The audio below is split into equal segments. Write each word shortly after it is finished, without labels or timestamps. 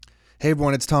Hey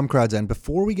everyone, it's Tom Kradza, and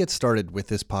before we get started with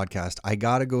this podcast, I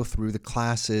got to go through the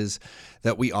classes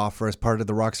that we offer as part of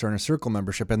the Rockstar Inner Circle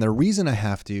membership. And the reason I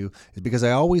have to is because I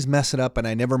always mess it up and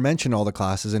I never mention all the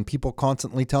classes, and people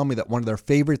constantly tell me that one of their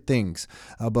favorite things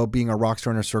about being a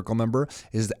Rockstar Inner Circle member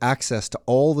is the access to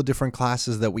all the different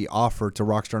classes that we offer to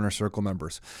Rockstar Inner Circle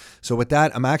members. So with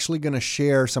that, I'm actually going to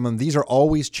share some of them. These are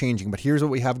always changing, but here's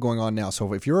what we have going on now.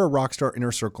 So if you're a Rockstar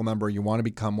Inner Circle member, you want to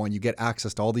become one, you get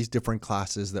access to all these different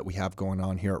classes that we have going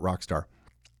on here at Rockstar.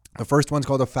 The first one's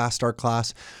called a Fast Start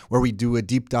class, where we do a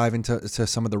deep dive into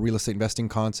some of the real estate investing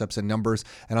concepts and numbers.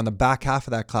 And on the back half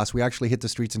of that class, we actually hit the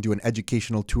streets and do an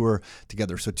educational tour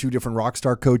together. So 2 different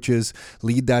Rockstar coaches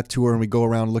lead that tour, and we go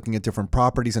around looking at different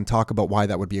properties and talk about why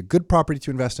that would be a good property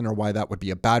to invest in or why that would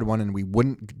be a bad one and we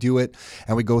wouldn't do it.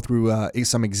 And we go through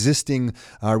some existing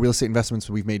real estate investments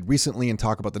we've made recently and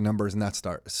talk about the numbers and that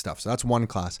stuff. So that's one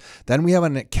class. Then we have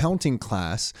an accounting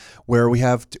class where we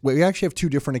actually have 2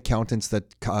 different accountants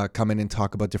that come in and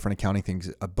talk about different accounting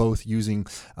things, both using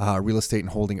real estate and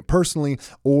holding it personally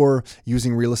or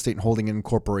using real estate and holding it in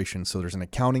corporations. So there's an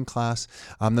accounting class.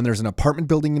 Then there's an apartment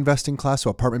building investing class.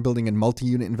 So apartment building and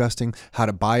multi-unit investing, how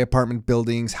to buy apartment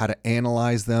buildings, how to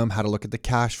analyze them, how to look at the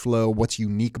cash flow, what's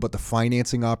unique about the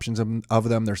financing options of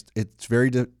them. It's very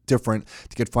different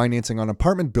to get financing on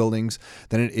apartment buildings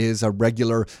than it is a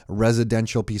regular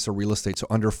residential piece of real estate. So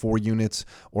under 4 units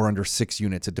or under 6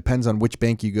 units. It depends on which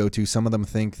bank you go to. Some of them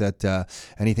think that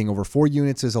anything over 4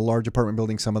 units is a large apartment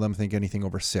building. Some of them think anything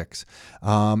over 6.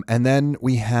 And then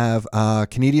we have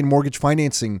Canadian mortgage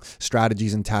financing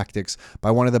strategies and tactics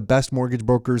by one of the best mortgage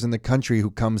brokers in the country,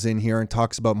 who comes in here and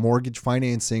talks about mortgage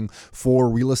financing for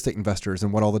real estate investors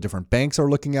and what all the different banks are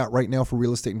looking at right now for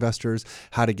real estate investors,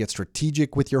 how to get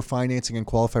strategic with your financing and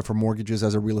qualify for mortgages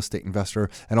as a real estate investor,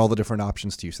 and all the different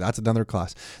options to you. So that's another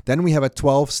class. Then we have a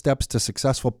 12 steps to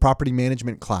successful property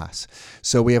management class.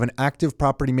 So we have an active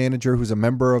property manager who's a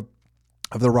member of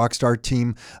the Rockstar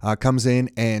team, comes in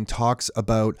and talks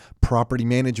about property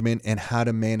management and how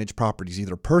to manage properties,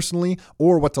 either personally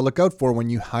or what to look out for when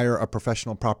you hire a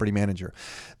professional property manager.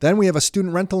 Then we have a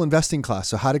student rental investing class.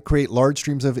 So how to create large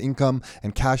streams of income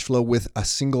and cash flow with a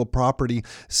single property.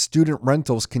 Student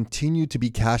rentals continue to be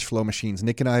cash flow machines.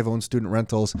 Nick and I have owned student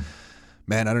rentals.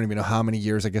 Man, I don't even know how many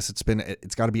years. I guess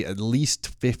it's got to be at least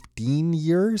 15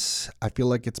 years. I feel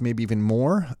like it's maybe even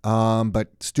more. But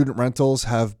student rentals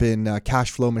have been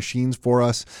cash flow machines for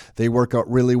us. They work out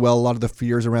really well. A lot of the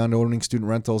fears around owning student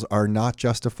rentals are not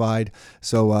justified.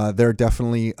 So they're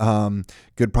definitely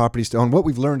good properties to own. What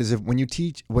we've learned is when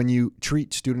you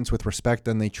treat students with respect,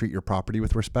 then they treat your property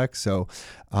with respect. So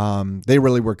they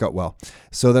really work out well.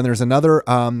 So then there's another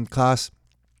class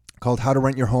called How to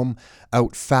Rent Your Home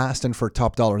Out Fast and for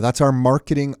Top Dollar. That's our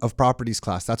marketing of properties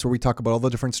class. That's where we talk about all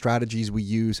the different strategies we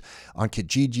use on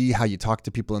Kijiji, how you talk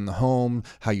to people in the home,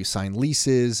 how you sign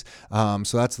leases. So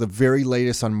that's the very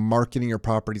latest on marketing your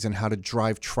properties and how to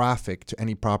drive traffic to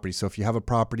any property. So if you have a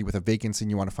property with a vacancy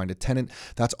and you want to find a tenant,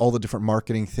 that's all the different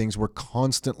marketing things. We're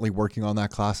constantly working on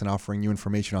that class and offering you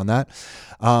information on that.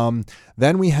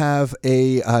 Then we have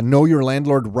a Know Your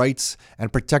Landlord Rights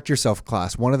and Protect Yourself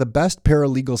class. One of the best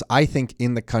paralegals, I think,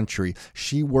 in the country.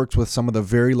 She works with some of the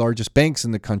very largest banks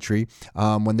in the country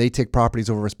when they take properties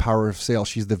over as power of sale.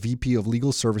 She's the VP of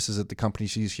Legal Services at the company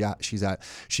she's at.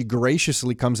 She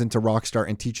graciously comes into Rockstar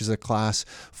and teaches a class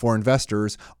for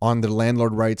investors on the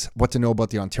landlord rights, what to know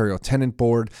about the Ontario Tenant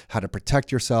Board, how to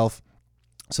protect yourself.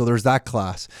 So there's that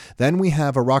class. Then we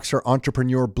have a Rockstar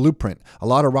Entrepreneur Blueprint. A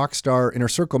lot of Rockstar Inner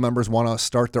Circle members want to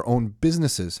start their own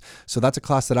businesses. So that's a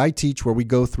class that I teach where we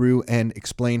go through and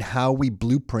explain how we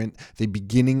blueprint the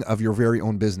beginning of your very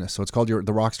own business. So it's called the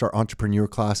Rockstar Entrepreneur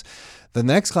class. The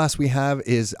next class we have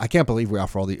is, I can't believe we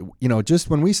offer all the, just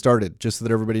when we started, just so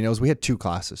that everybody knows, we had 2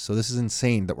 classes. So this is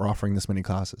insane that we're offering this many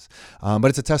classes. But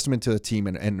it's a testament to the team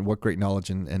and what great knowledge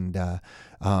and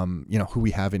who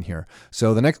we have in here.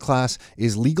 So the next class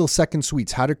is Legal Second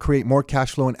Suites, how to create more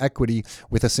cash flow and equity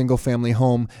with a single family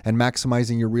home and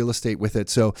maximizing your real estate with it.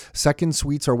 So second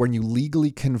suites are when you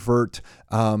legally convert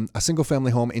a single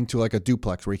family home into like a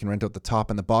duplex where you can rent out the top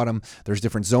and the bottom. There's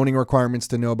different zoning requirements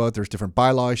to know about. There's different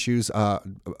bylaw issues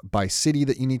by city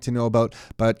that you need to know about,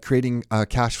 but creating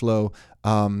cash flow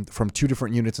from 2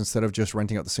 different units instead of just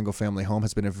renting out the single family home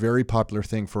has been a very popular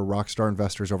thing for Rockstar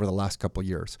investors over the last couple of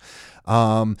years.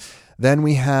 Then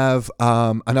we have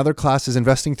another class is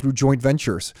investing through joint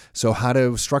ventures. So how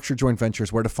to structure joint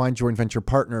ventures, where to find joint venture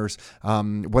partners,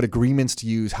 what agreements to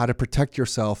use, how to protect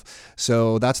yourself.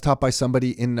 So that's taught by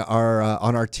somebody in our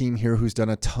on our team here who's done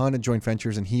a ton of joint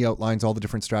ventures, and he outlines all the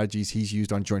different strategies he's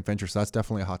used on joint ventures. So that's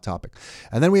definitely a hot topic.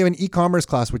 And then we have an e-commerce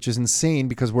class, which is insane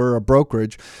because we're a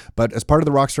brokerage, but as part of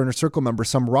the Rockstar Inner Circle members,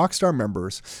 some Rockstar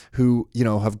members who,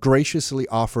 have graciously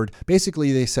offered,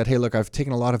 basically they said, hey, look, I've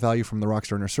taken a lot of value from the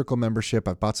Rockstar Inner Circle membership.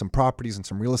 I've bought some properties and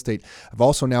some real estate. I've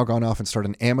also now gone off and started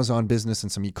an Amazon business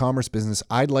and some e-commerce business.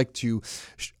 I'd like to,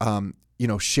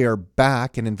 share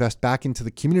back and invest back into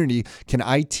the community. Can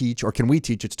I teach, or can we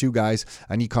teach? It's two guys,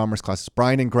 an e-commerce class. It's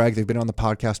Brian and Greg. They've been on the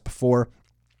podcast before.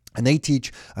 And they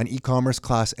teach an e-commerce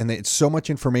class, and it's so much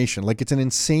information. Like, it's an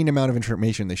insane amount of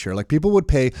information they share. Like, people would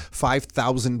pay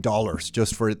 $5,000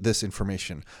 just for this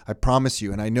information. I promise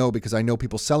you. And I know, because I know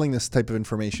people selling this type of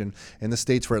information in the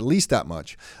States for at least that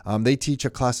much. They teach a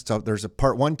class. There's a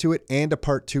part 1 to it and a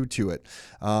part 2 to it.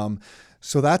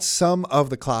 So that's some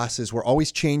of the classes. We're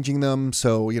always changing them.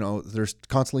 So, there's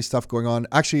constantly stuff going on.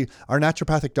 Actually, our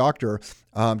naturopathic doctor,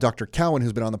 Dr. Cowan,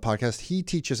 who's been on the podcast, he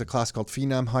teaches a class called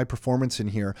Phenom High Performance in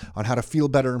here on how to feel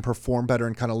better and perform better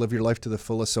and kind of live your life to the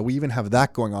fullest. So we even have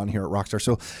that going on here at Rockstar.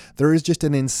 So there is just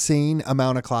an insane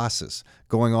amount of classes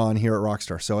going on here at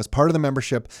Rockstar. So as part of the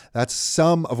membership, that's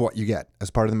some of what you get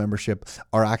as part of the membership,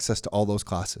 are access to all those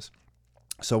classes.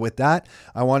 So with that,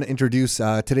 I want to introduce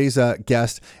today's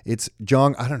guest. It's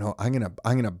John. I don't know. I'm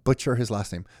gonna butcher his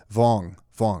last name. Vuong.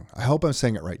 I hope I'm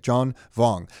saying it right. John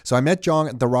Vuong. So I met John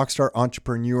at the Rockstar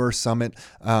Entrepreneur Summit.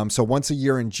 So once a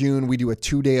year in June, we do a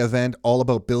 2-day event all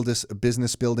about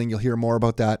business building. You'll hear more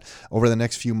about that over the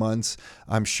next few months,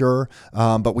 I'm sure.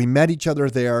 But we met each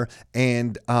other there,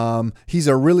 and he's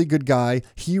a really good guy.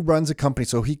 He runs a company.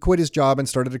 So he quit his job and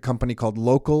started a company called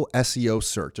Local SEO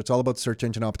Search. It's all about search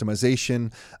engine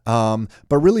optimization.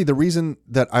 But really, the reason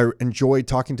that I enjoyed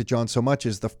talking to John so much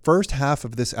is the first half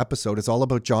of this episode is all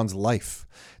about John's life.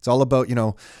 It's all about,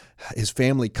 his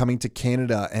family coming to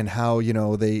Canada and how,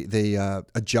 they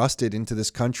adjusted into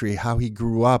this country, how he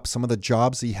grew up, some of the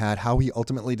jobs he had, how he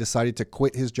ultimately decided to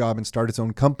quit his job and start his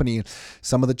own company,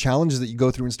 some of the challenges that you go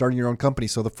through in starting your own company.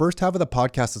 So the first half of the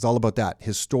podcast is all about that,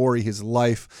 his story, his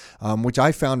life, which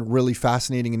I found really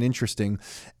fascinating and interesting.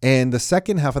 And the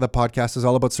second half of the podcast is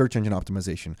all about search engine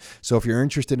optimization. So if you're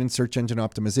interested in search engine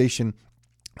optimization,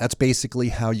 that's basically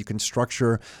how you can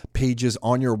structure pages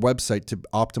on your website to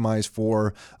optimize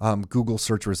for Google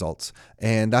search results.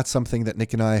 And that's something that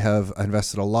Nick and I have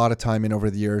invested a lot of time in over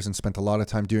the years and spent a lot of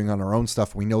time doing on our own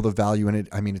stuff. We know the value in it.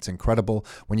 I mean, it's incredible.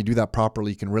 When you do that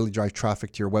properly, you can really drive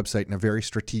traffic to your website in a very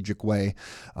strategic way.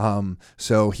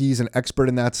 So he's an expert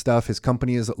in that stuff. His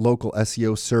company is Local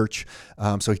SEO Search.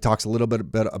 So he talks a little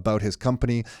bit about his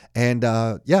company. And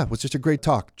it was just a great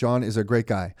talk. John is a great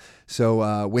guy.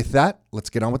 So with that, let's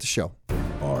get on with the show.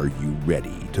 Are you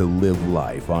ready to live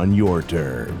life on your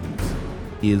terms?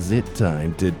 Is it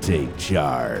time to take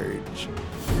charge?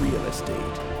 Real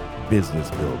estate, business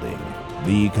building,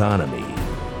 the economy,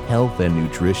 health and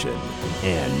nutrition,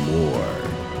 and more.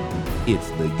 It's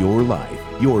the Your Life,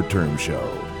 Your Term Show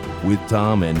with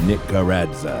Tom and Nick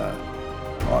Carazza.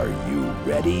 Are you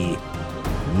ready?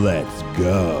 Let's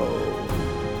go.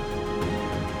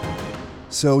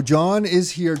 So John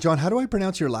is here. John, how do I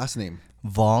pronounce your last name?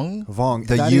 Vuong. Vuong.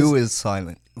 The U is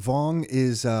silent. Vuong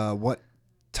is what?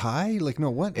 Thai? Like, no,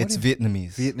 what? It's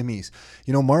Vietnamese. Vietnamese.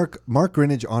 Mark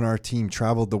Grinnage on our team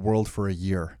traveled the world for a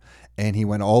year, and he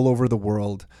went all over the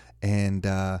world. And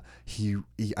I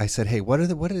said, hey, what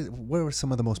are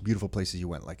some of the most beautiful places you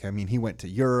went? Like, I mean, he went to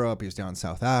Europe. He was down in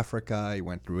South Africa. He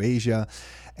went through Asia,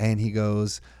 and he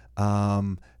goes,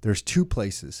 there's 2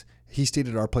 places. He stayed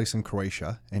at our place in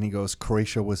Croatia, and he goes,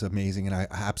 Croatia was amazing, and I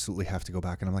absolutely have to go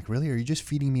back. And I'm like, really? Are you just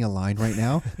feeding me a line right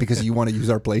now because you want to use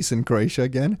our place in Croatia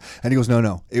again? And he goes,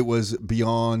 no, it was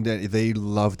beyond. They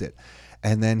loved it.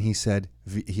 And then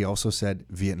he also said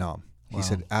Vietnam. He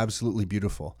said, absolutely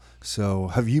beautiful. So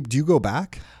do you go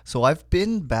back? So I've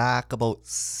been back about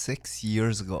 6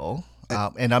 years ago.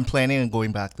 And I'm planning on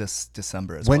going back this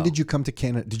December as well. When did you come to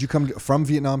Canada? Did you come from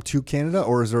Vietnam to Canada,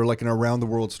 or is there like an around the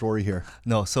world story here?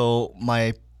 No. So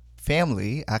my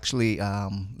family actually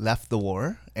left the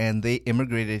war, and they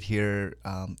immigrated here.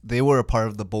 They were a part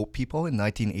of the boat people in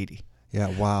 1980. Yeah,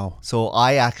 wow. So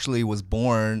I actually was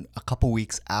born a couple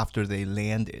weeks after they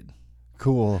landed.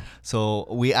 Cool. So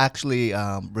we actually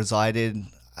resided,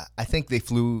 I think they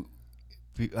flew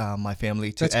my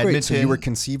family to Edmonton. Great. So you were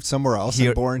conceived somewhere else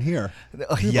and born here.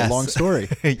 Yes. A long story.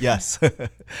 Yes.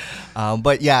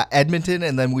 But yeah, Edmonton,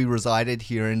 and then we resided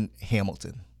here in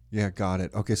Hamilton. Yeah, got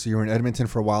it. Okay, so you were in Edmonton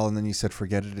for a while, and then you said,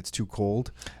 forget it, it's too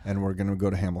cold, and we're going to go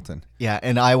to Hamilton. Yeah,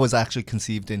 and I was actually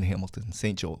conceived in Hamilton,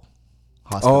 St. Joe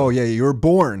Hospital. Oh, yeah, you were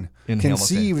born. In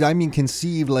conceived, Hamilton. I mean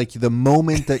conceived, like the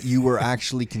moment that you were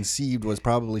actually conceived was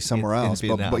probably somewhere In else.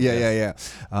 Vietnam, But yeah.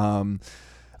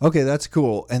 Okay, that's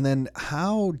cool. And then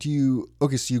how do you,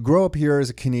 okay, so you grow up here as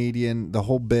a Canadian, the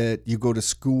whole bit, you go to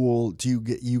school, do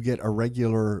you get a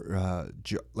regular,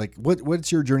 like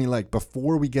what's your journey like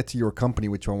before we get to your company,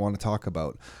 which I want to talk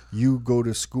about? You go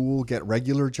to school, get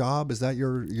regular job, is that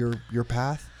your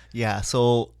path? Yeah,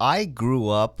 so I grew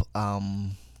up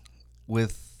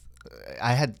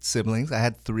I had siblings. I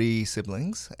had 3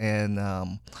 siblings,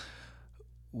 and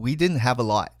we didn't have a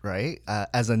lot, right?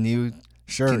 As a new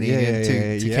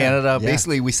Canadian to Canada,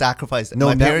 basically we sacrificed. No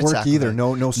my parents network sacrificed. either.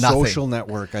 No Nothing. social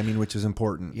network. I mean, which is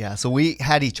important. Yeah, so we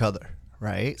had each other,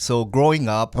 right? So growing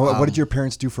up, What did your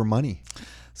parents do for money?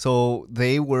 So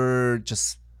they were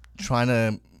just trying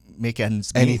to make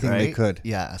ends meet, Anything right? they could.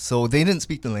 Yeah. So they didn't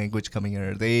speak the language coming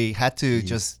here. They had to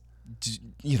just,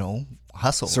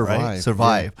 hustle, right?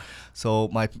 Survive. Yeah. So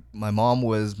my mom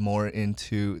was more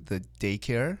into the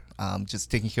daycare, just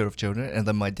taking care of children, and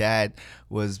then my dad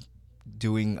was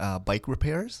doing bike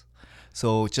repairs.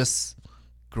 So just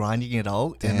grinding it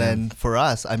out. Damn. And then for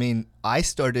us, I mean, I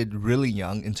started really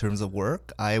young in terms of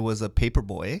work. I was a paper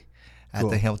boy at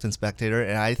the Hamilton Spectator,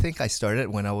 and I think I started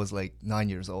when I was like 9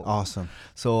 years old. Awesome.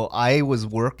 So I was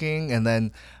working, and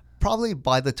then probably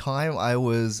by the time I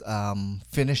was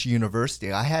finished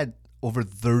university, I had over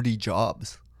 30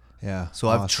 jobs. Yeah. So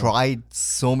I've tried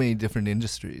so many different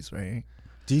industries, right?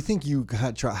 Do you think you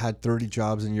had 30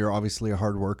 jobs and you're obviously a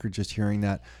hard worker? Just hearing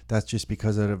that's just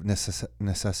because of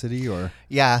necessity, or?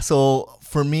 Yeah. So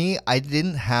for me, I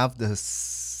didn't have the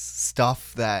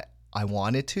stuff that I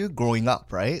wanted to growing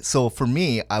up, right? So for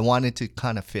me, I wanted to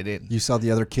kind of fit in. You saw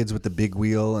the other kids with the big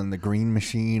wheel and the green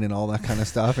machine and all that kind of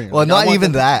stuff. Well, like, not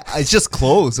even that. It's just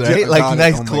clothes, right? Like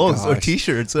nice clothes or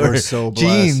T-shirts or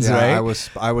jeans, yeah, right?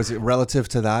 I was relative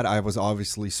to that. I was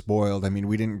obviously spoiled. I mean,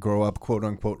 we didn't grow up quote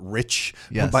unquote rich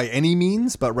by any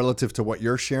means, but relative to what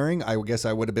you're sharing, I guess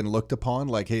I would have been looked upon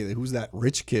like, hey, who's that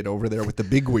rich kid over there with the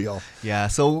big wheel? Yeah.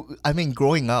 So I mean,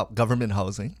 growing up, government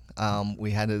housing.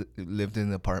 We lived in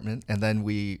an apartment, and then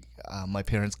my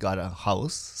parents got a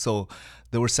house. So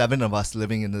there were 7 of us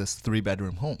living in this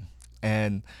 3-bedroom home.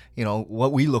 And,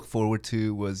 what we looked forward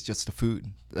to was just the food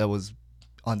that was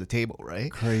on the table,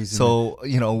 right? Crazy. So,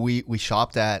 we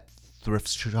shopped at thrift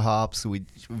shops. We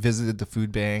visited the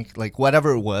food bank, like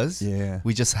whatever it was. Yeah.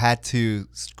 We just had to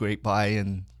scrape by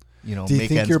and, Do you make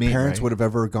think ends your meet, parents right? would have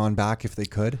ever gone back if they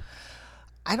could?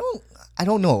 I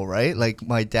don't know, right? Like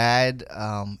my dad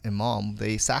and mom,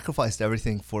 they sacrificed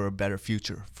everything for a better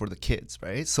future for the kids,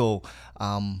 right? So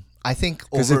I think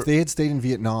because if they had stayed in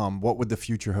Vietnam, what would the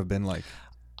future have been like?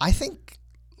 I think,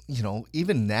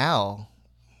 even now,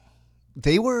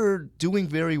 they were doing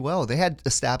very well. They had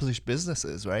established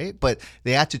businesses, right? But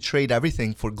they had to trade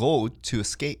everything for gold to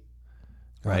escape,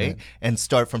 right? And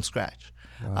start from scratch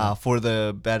for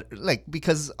the better, like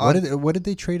because what did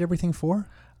they trade everything for?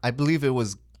 I believe it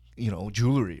was,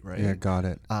 jewelry, right? Yeah, got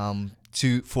it.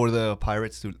 For the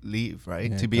pirates to leave, right?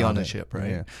 Yeah, to be on the it. ship,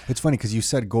 right? Yeah. It's funny because you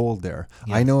said gold there.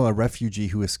 Yes. I know a refugee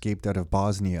who escaped out of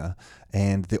Bosnia,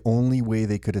 and the only way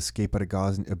they could escape out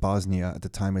of Bosnia at the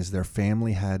time is their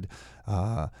family had,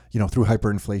 through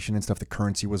hyperinflation and stuff, the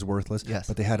currency was worthless. Yes.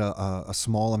 But they had a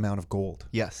small amount of gold.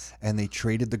 Yes. And they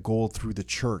traded the gold through the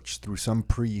church, through some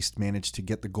priest managed to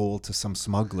get the gold to some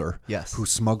smuggler. Yes. Who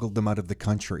smuggled them out of the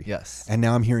country. Yes. And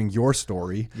now I'm hearing your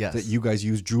story that you guys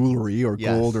use jewelry or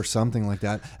gold or something like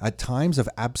that. At times of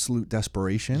absolute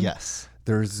desperation. Yes.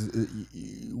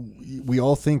 We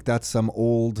all think that's some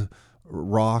old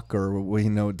rock or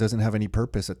it doesn't have any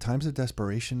purpose. At times of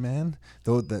desperation, man,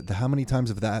 though, how many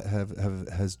times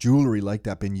has jewelry like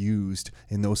that been used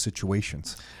in those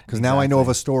situations? Because now I know of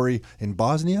a story in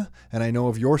Bosnia and I know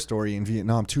of your story in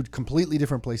Vietnam, 2 completely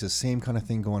different places, same kind of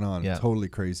thing going on. Yeah. Totally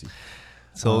crazy.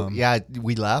 So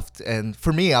we left, and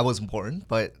for me, I was born,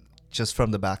 but just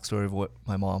from the backstory of what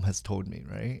my mom has told me,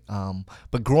 right?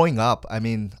 But growing up, I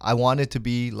mean, I wanted to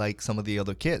be like some of the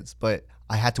other kids, but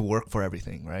I had to work for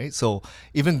everything, right? So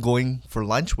even going for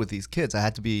lunch with these kids, I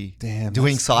had to be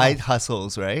doing side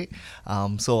hustles, right?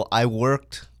 So I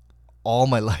worked all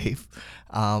my life,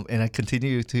 and I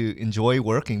continue to enjoy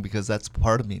working because that's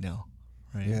part of me now,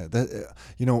 right? Yeah, that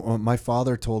my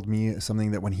father told me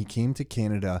something that when he came to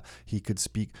Canada, he could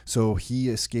speak. So he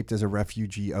escaped as a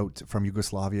refugee out from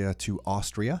Yugoslavia to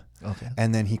Austria. Okay.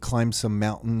 And then he climbed some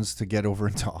mountains to get over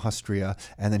into Austria.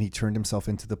 And then he turned himself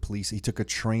into the police. He took a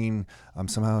train.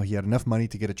 Somehow he had enough money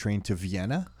to get a train to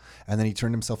Vienna. And then he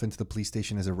turned himself into the police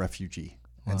station as a refugee.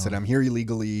 And said, I'm here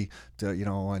illegally,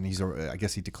 and I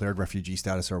guess he declared refugee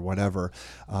status or whatever.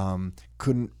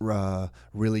 Couldn't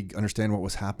really understand what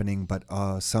was happening. But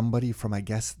somebody from, I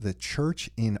guess, the church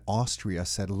in Austria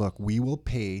said, look, we will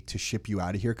pay to ship you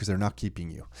out of here because they're not keeping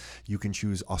you. You can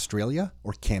choose Australia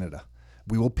or Canada.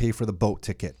 We will pay for the boat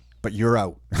ticket, but you're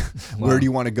out. Where do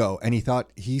you want to go? And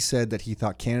he said that he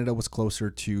thought Canada was closer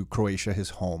to Croatia,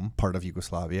 his home, part of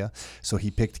Yugoslavia. So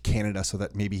he picked Canada so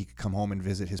that maybe he could come home and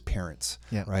visit his parents.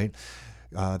 Yeah. Right.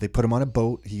 They put him on a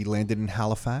boat. He landed in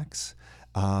Halifax,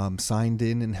 signed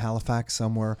in Halifax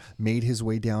somewhere, made his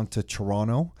way down to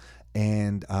Toronto.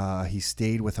 And he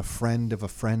stayed with a friend of a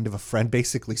friend of a friend,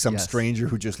 basically some stranger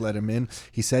who just let him in.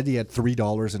 He said he had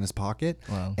 $3 in his pocket.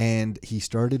 Wow. And he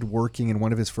started working, and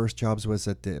one of his first jobs was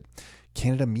at the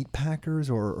Canada Meat Packers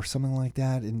or something like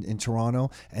that in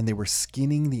Toronto, and they were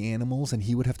skinning the animals, and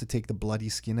he would have to take the bloody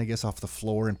skin, I guess, off the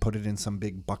floor and put it in some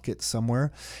big bucket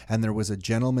somewhere. And there was a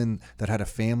gentleman that had a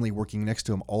family working next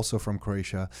to him, also from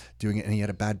Croatia, doing it, and he had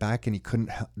a bad back and he couldn't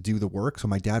do the work. So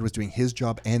my dad was doing his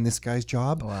job and this guy's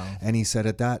job. Wow. And he said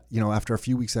at that, after a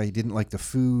few weeks, he didn't like the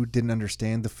food, didn't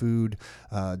understand the food,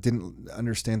 didn't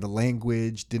understand the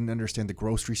language, didn't understand the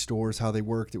grocery stores, how they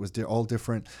worked. It was all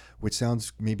different, which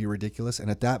sounds maybe ridiculous.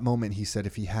 And at that moment, he said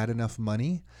if he had enough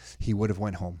money, he would have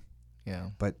went home. Yeah.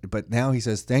 But now he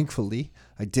says, thankfully,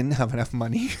 I didn't have enough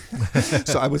money.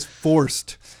 So I was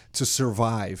forced to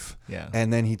survive. Yeah.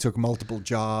 And then he took multiple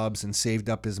jobs and saved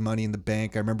up his money in the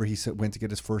bank. I remember he went to get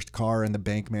his first car, and the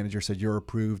bank manager said, you're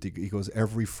approved. He goes,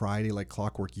 every Friday, like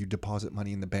clockwork, you deposit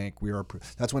money in the bank. We are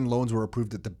approved. That's when loans were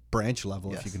approved at the branch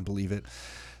level, if you can believe it.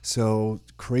 So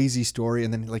crazy story.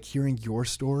 And then like hearing your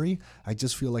story, I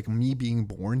just feel like me being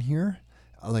born here,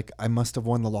 like I must have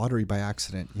won the lottery by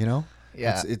accident, Yeah.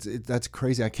 That's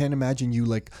crazy. I can't imagine you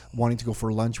like wanting to go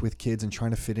for lunch with kids and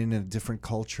trying to fit in a different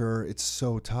culture. It's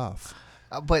so tough.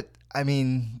 But I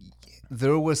mean,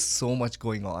 there was so much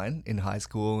going on in high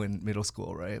school and middle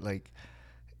school, right? Like,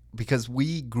 because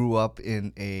we grew up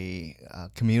in a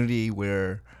community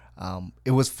where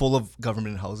it was full of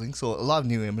government housing. So a lot of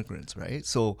new immigrants, right?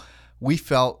 So we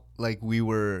felt like we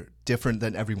were different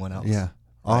than everyone else. Yeah.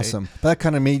 Awesome. Right? That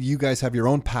kind of made you guys have your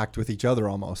own pact with each other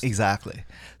almost. Exactly.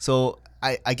 So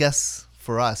I guess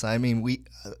for us, I mean,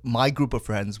 my group of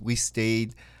friends, we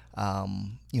stayed,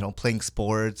 playing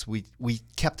sports. We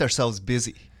kept ourselves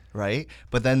busy, right?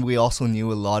 But then we also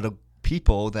knew a lot of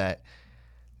people that,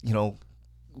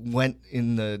 went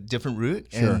in a different route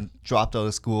and dropped out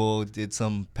of school, did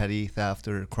some petty theft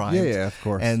or crimes. Yeah, of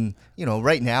course. And,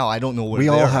 right now, I don't know where we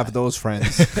all have those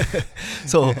friends.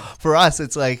 So for us,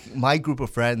 it's like my group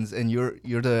of friends, and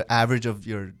you're the average of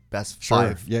your best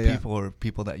five people or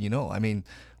people that you know. I mean,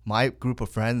 my group of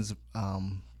friends,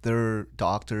 they're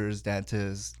doctors,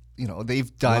 dentists,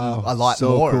 they've done a lot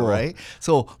more, cool. Right?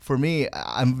 So for me,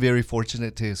 I'm very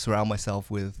fortunate to surround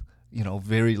myself with,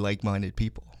 very like-minded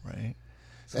people, right?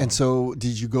 And so,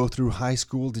 did you go through high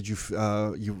school? Did you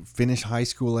you finish high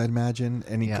school? I'd imagine.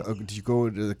 Did you go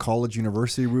to the college,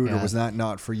 university route, or was that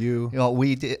not for you?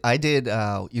 I did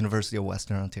University of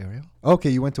Western Ontario.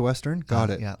 Okay, you went to Western. Got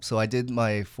it. Yeah. So I did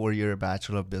my 4-year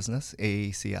Bachelor of Business,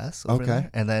 AACS. Over there.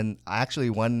 And then I actually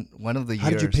one of the years. How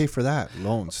did you pay for that? Student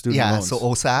loans. So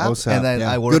OSAP. And then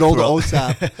I worked. Good old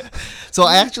OSAP. So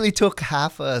I actually took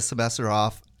half a semester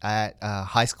off at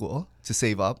high school to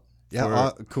save up.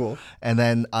 Yeah, cool. And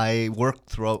then I worked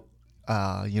throughout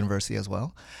university as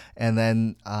well. And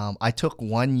then I took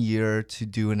 1 year to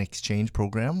do an exchange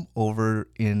program over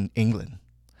in England.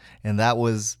 And that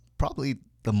was probably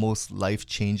the most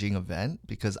life-changing event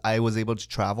because I was able to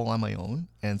travel on my own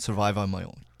and survive on my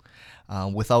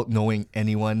own without knowing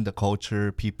anyone, the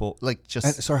culture, people, like just...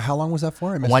 And, sorry, how long was that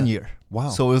for? 1 year.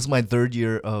 Wow. So it was my 3rd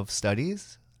year of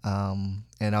studies.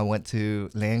 And I went to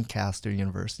Lancaster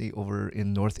University over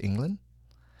in North England.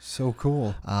 So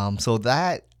cool. So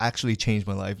that actually changed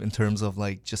my life in terms of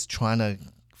like just trying to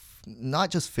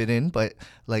not just fit in, but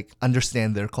like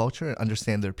understand their culture and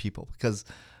understand their people. Because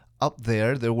up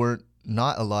there were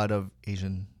not a lot of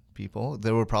Asian people.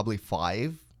 There were probably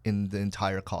 5 in the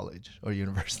entire college or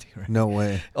university. Right? No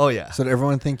way. Oh yeah. So did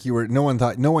everyone think you were? No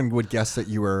one would guess that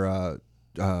you were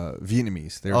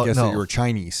Vietnamese. They would guess that you were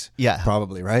Chinese. Yeah.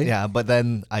 Probably, right? Yeah, but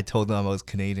then I told them I was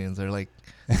Canadian. They're like,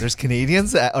 there's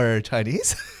Canadians that are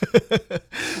Chinese.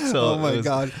 Oh my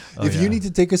God. If you need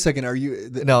to take a second, are you,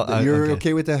 you're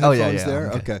okay with the headphones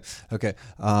there? Okay.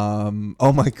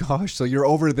 Oh my gosh. So you're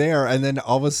over there, and then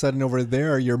all of a sudden over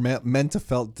there, you're meant to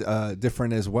felt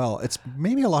different as well. It's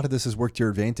maybe a lot of this has worked to your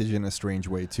advantage in a strange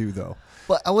way too, though.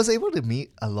 But I was able to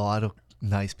meet a lot of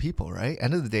nice people, right?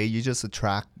 End of the day, you just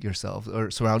attract yourself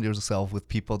or surround yourself with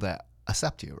people that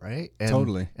accept you, right? And,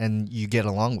 totally. And you get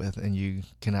along with, and you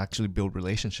can actually build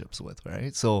relationships with,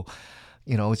 right? So,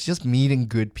 it's just meeting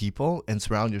good people and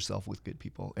surround yourself with good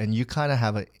people. And you kind of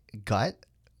have a gut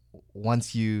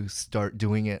once you start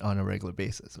doing it on a regular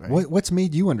basis, right? What's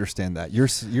made you understand that? You're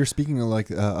speaking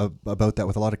about that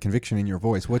with a lot of conviction in your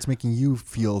voice. What's making you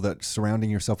feel that surrounding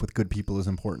yourself with good people is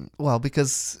important? Well,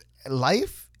 because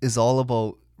life is all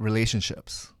about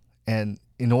relationships, and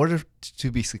in order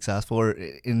to be successful or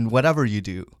in whatever you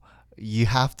do, you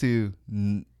have to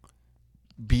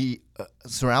be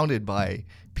surrounded by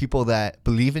people that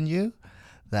believe in you,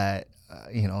 that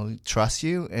trust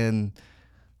you, and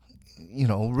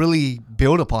really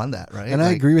build upon that, right? And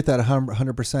I agree with that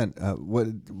 100%.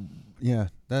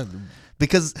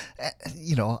 Because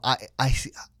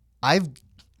I've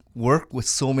worked with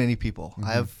so many people. Mm-hmm.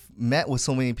 I've met with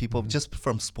so many people just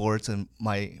from sports, and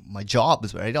my job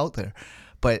is right out there.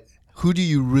 But who do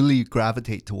you really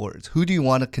gravitate towards? Who do you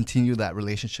want to continue that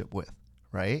relationship with,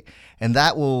 right? And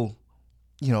that will,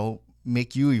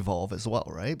 make you evolve as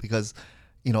well, right? Because,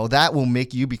 that will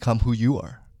make you become who you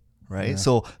are, right? Yeah.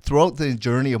 So throughout the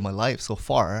journey of my life so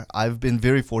far, I've been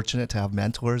very fortunate to have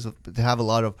mentors, to have a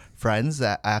lot of friends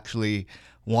that actually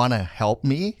want to help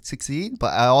me succeed,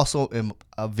 but I also am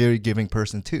a very giving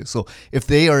person too. So if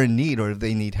they are in need, or if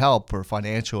they need help or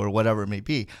financial or whatever it may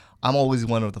be, I'm always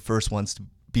one of the first ones to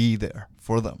be there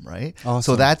for them, right? Awesome.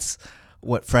 So that's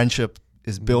what friendship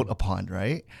is built upon,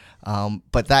 right?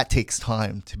 But that takes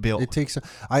time to build. It takes,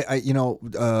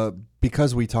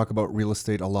 because we talk about real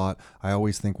estate a lot, I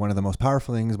always think one of the most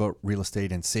powerful things about real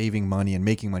estate and saving money and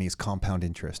making money is compound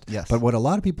interest. Yes. But what a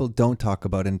lot of people don't talk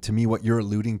about, and to me, what you're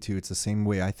alluding to, it's the same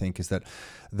way I think, is that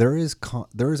there is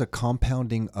a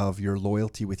compounding of your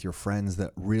loyalty with your friends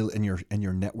and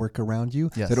your network around you,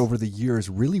 yes, that over the years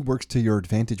really works to your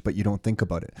advantage, but you don't think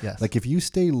about it. Yes. Like if you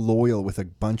stay loyal with a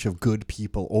bunch of good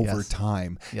people over yes,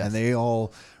 time, yes, and they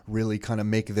all really kind of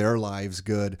make their lives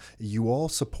good, you all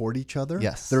support each other.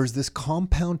 Yes. There's this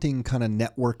compounding kind of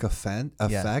network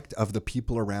effect of the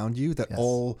people around you that yes,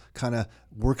 all kind of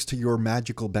works to your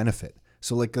magical benefit.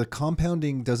 So like the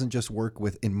compounding doesn't just work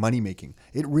in money making.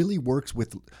 It really works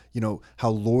with, how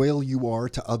loyal you are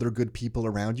to other good people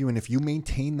around you. And if you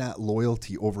maintain that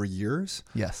loyalty over years,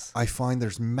 yes, I find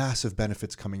there's massive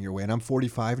benefits coming your way. And I'm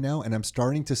 45 now, and I'm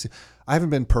starting to see, I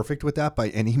haven't been perfect with that by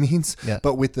any means,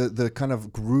 but with the kind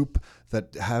of group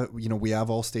that we have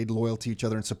all stayed loyal to each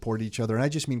other and support each other. And I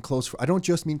don't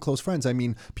just mean close friends. I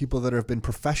mean people that have been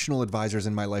professional advisors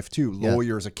in my life too,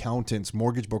 lawyers, accountants,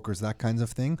 mortgage brokers, that kinds of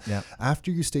thing. Yeah.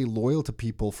 After you stay loyal to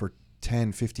people for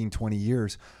 10, 15, 20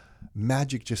 years,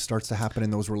 magic just starts to happen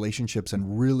in those relationships,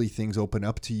 and really things open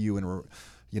up to you. And,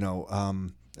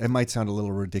 it might sound a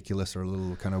little ridiculous or a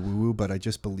little kind of woo-woo, but I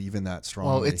just believe in that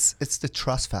strongly. Well, it's the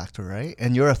trust factor, right?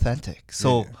 And you're authentic.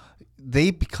 So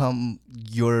they become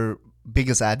your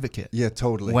biggest advocate. Yeah,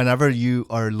 totally. Whenever you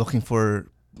are looking for,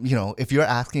 if you're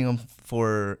asking them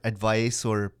for advice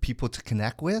or people to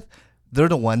connect with, they're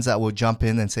the ones that will jump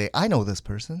in and say, I know this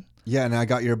person. Yeah, and I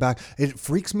got your back. It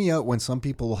freaks me out when some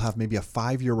people will have maybe a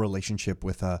 5-year relationship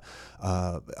with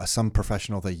some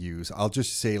professional they use. I'll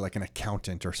just say like an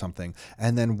accountant or something.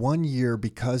 And then 1 year,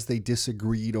 because they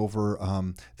disagreed over,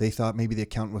 they thought maybe the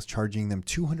accountant was charging them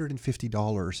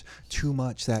 $250 too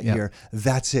much that year.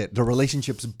 That's it. The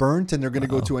relationship's burnt, and they're going to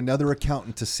go to another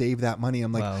accountant to save that money.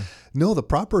 I'm like, no, the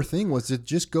proper thing was to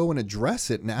just go and address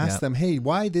it and ask them, hey,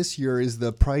 why this year is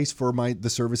the price for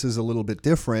the services a little bit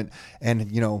different?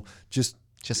 And, just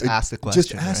ask the question.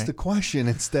 Just ask the question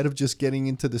instead of just getting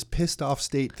into this pissed off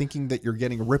state, thinking that you're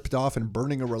getting ripped off and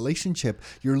burning a relationship.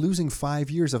 You're losing 5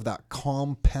 years of that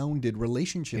compounded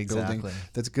relationship building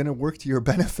that's going to work to your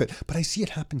benefit. But I see it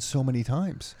happen so many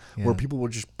times where people will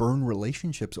just burn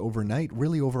relationships overnight,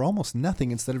 really over almost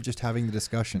nothing, instead of just having the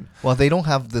discussion. Well, they don't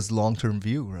have this long-term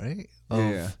view, right?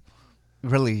 Of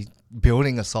really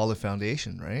building a solid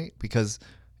foundation, right? Because,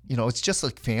 it's just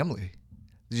like family.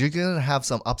 You're going to have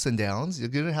some ups and downs. You're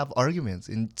going to have arguments.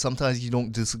 And sometimes you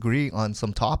don't disagree on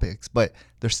some topics, but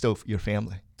they're still your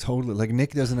family. Totally. Like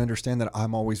Nick doesn't understand that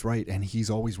I'm always right and he's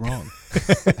always wrong.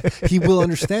 He will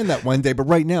understand that one day, but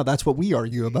right now that's what we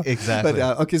argue about. Exactly.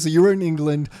 But okay, so you were in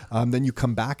England. Then you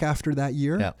come back after that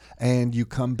year, and you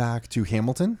come back to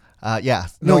Hamilton. Yeah.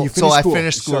 No, you so finished I school.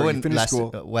 finished school Sorry, you in finished school.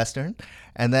 Western.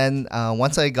 And then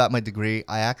once I got my degree,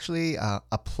 I actually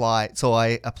applied. So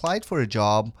I applied for a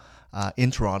job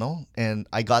in Toronto, and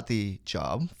I got the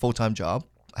job, full-time job.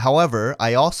 However,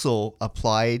 I also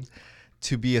applied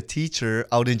to be a teacher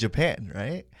out in Japan,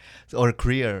 right? Or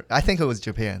Korea. I think it was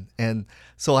Japan. And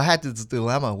so I had this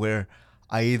dilemma where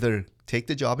I either take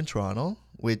the job in Toronto,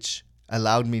 which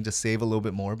allowed me to save a little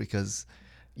bit more because,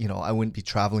 I wouldn't be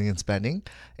traveling and spending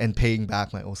and paying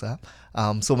back my OSAP.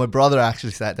 So my brother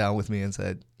actually sat down with me and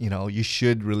said, you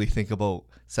should really think about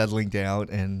settling down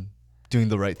and doing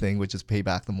the right thing, which is pay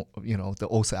back the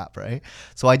OSAP, right?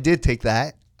 So I did take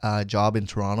that job in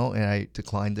Toronto, and I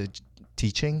declined the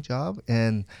teaching job,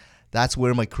 and that's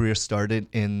where my career started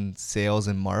in sales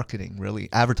and marketing, really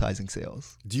advertising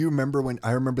sales. Do you remember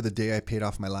I remember the day I paid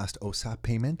off my last OSAP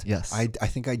payment? Yes. I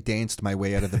think I danced my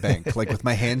way out of the bank, like with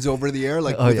my hands over the air,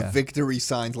 like Oh, with yeah. victory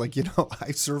signs, like,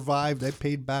 I survived. I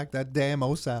paid back that damn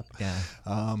OSAP.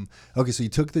 Yeah. Okay, so you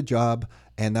took the job,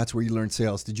 and that's where you learned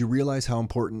sales. Did you realize how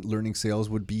important learning sales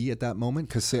would be at that moment?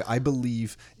 Because I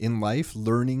believe in life,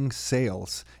 learning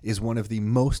sales is one of the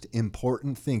most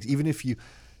important things. Even if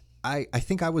I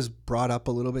think I was brought up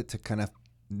a little bit to kind of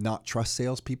not trust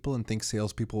salespeople and think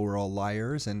salespeople were all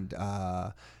liars. And,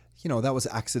 that was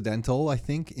accidental, I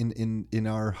think, in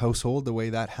our household, the way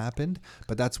that happened.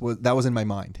 But that was in my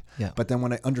mind. Yeah. But then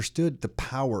when I understood the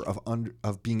power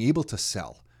of being able to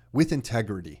sell with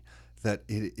integrity, that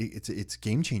it's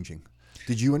game changing.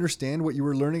 Did you understand what you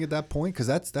were learning at that point? Because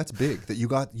that's big. That you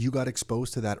got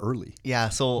exposed to that early. Yeah.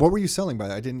 So What were you selling by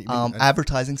that? I didn't even.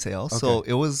 advertising sales. Okay. So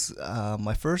it was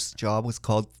my first job was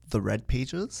called the Red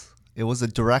Pages. It was a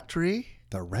directory.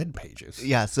 The Red Pages.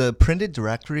 Yeah, it's a printed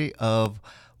directory of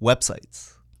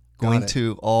websites going it.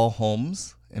 to all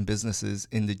homes and businesses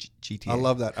in the GTA. I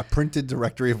love that. A printed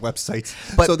directory of websites.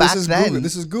 But so this back is then- Google.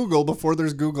 This is Google before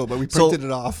there's Google, but we So- printed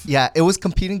it off. Yeah, it was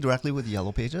competing directly with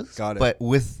Yellow Pages. Got it. But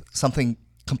with something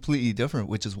completely different,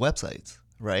 which is websites,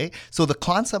 right? So the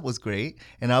concept was great,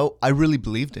 and I really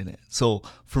believed in it. So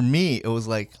for me, it was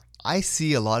like, I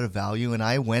see a lot of value, and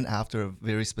I went after a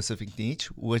very specific niche,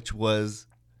 which was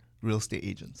real estate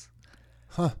agents.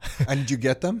 Huh. And did you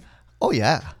get them? Oh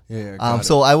yeah. Yeah, got it.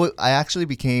 So I actually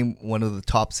became one of the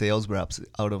top sales reps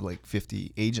out of like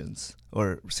 50 agents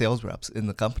or sales reps in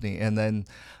the company, and then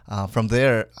from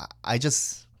there I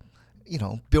just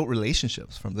built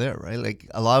relationships from there, right? Like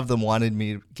a lot of them wanted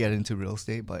me to get into real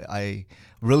estate, but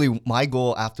my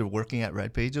goal after working at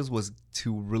Red Pages was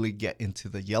to really get into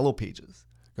the Yellow Pages.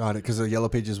 Got it. Because the Yellow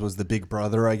Pages was the big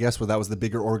brother, I guess. Well, that was the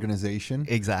bigger organization.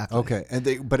 Exactly. Okay.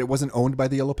 But it wasn't owned by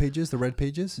the Yellow Pages, the Red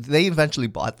Pages? They eventually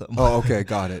bought them. Oh, okay.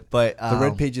 Got it. But the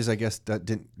Red Pages, I guess, that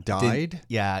died.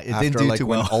 it After, didn't do like, too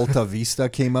when well. Alta Vista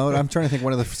came out. I'm trying to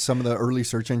think some of the early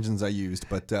search engines I used,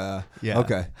 but Yeah.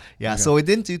 okay. Yeah. Okay. So it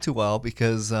didn't do too well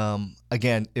because,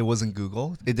 again, it wasn't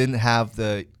Google. It didn't have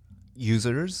the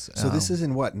users. So this is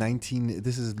in what,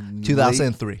 this is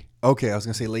 2003. Okay, I was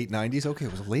going to say late 90s. Okay,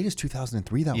 it was as late as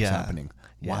 2003 that was Yeah. happening.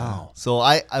 Yeah. Wow. So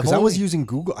I was using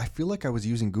Google. I feel like I was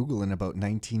using Google in about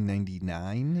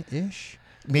 1999-ish.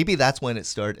 maybe that's when it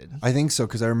started. I think so,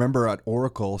 because I remember at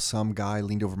Oracle, some guy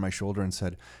leaned over my shoulder and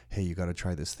said, hey, you got to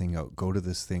try this thing out. Go to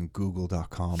this thing,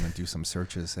 google.com, and do some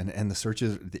searches. And the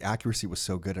searches, the accuracy was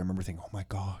so good. I remember thinking, oh my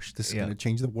gosh, this is Yeah. going to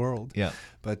change the world. Yeah.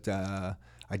 But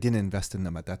I didn't invest in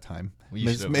them at that time. Well,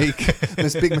 you should've.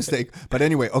 This big mistake. But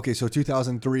anyway, okay, so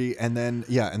 2003, and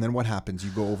then what happens?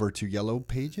 You go over to Yellow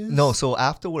Pages? No, so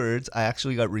afterwards, I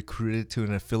actually got recruited to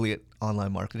an affiliate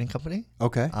online marketing company.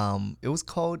 Okay. It was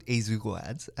called Azugo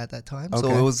Ads at that time. Okay.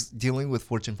 So it was dealing with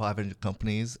Fortune 500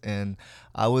 companies, and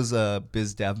I was a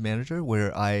biz dev manager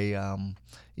where a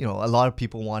lot of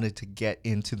people wanted to get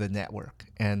into the network.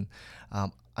 And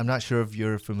I'm not sure if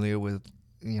you're familiar with,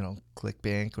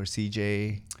 ClickBank or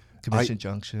CJ, Commission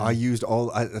Junction. I used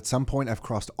at some point I've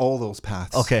crossed all those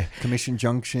paths. Okay. Commission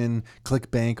Junction,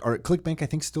 ClickBank I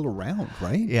think still around,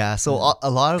 right? Yeah, so a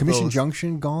lot of Commission those,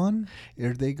 Junction gone?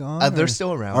 Are they gone? they're or-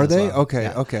 still around Are as they? well. Okay,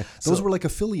 Yeah. okay. Those So- were like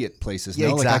affiliate places. Yeah,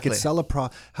 no? Like I could exactly.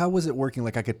 sell how was it working?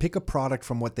 Like I could pick a product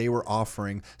from what they were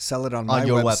offering, sell it on my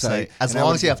your website. As and I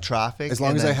long would as you get- have traffic. As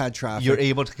long and as I then had traffic. You're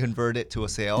able to convert it to a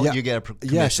sale. Yeah. You get a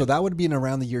commission. Yeah, so that would be in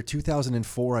around the year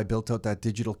 2004. I built out that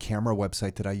digital camera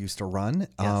website that I used to run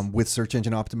with search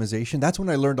engine optimization. That's when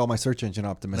I learned all my search engine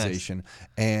optimization.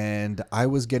 And I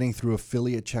was getting through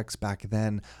affiliate checks back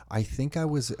then. I think I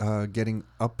was getting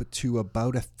up to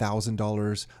about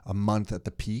 $1,000 a month at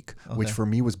the peak, which for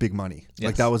me was big money. Yes.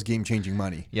 Like that was game-changing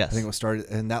money. Yes. I think it was started,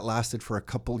 and that lasted for a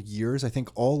couple years. I think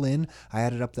all in, I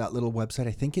added up that little website.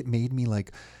 I think it made me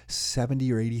like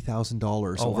 $70,000 or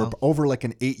 $80,000 Oh, wow. over like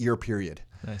an 8-year period.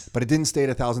 Nice. But it didn't stay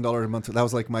at $1,000 a month. That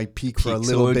was like my peak for a Peak, so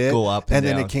little it'd bit. go up and and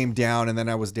then down. it came down, and then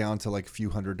I was down to like a few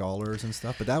 $100s and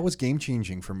stuff. But that was game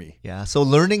changing for me. Yeah. So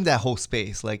learning that whole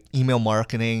space, like email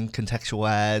marketing, contextual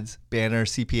ads, banner,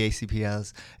 CPA,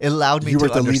 CPS, it allowed me You to were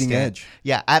at the understand. leading edge.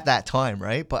 Yeah, at that time,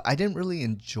 right? But I didn't really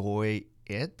enjoy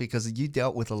it because you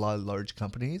dealt with a lot of large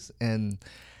companies and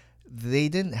they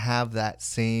didn't have that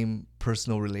same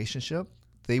personal relationship.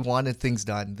 They wanted things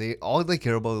done. All they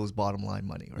care about was bottom line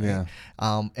money, right?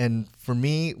 Yeah. And for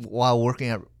me, while working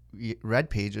at Red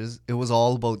Pages, it was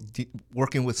all about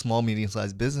working with small,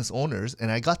 medium-sized business owners,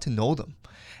 and I got to know them.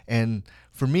 And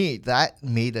for me, that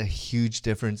made a huge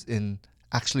difference in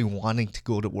actually wanting to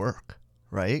go to work,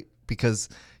 right? Because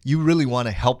you really want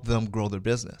to help them grow their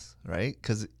business, right?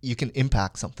 Because you can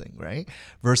impact something, right?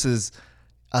 Versus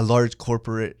a large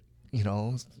corporate,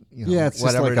 Yeah, it's just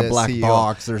whatever like it a is, black CEO.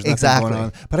 box. There's nothing Exactly. going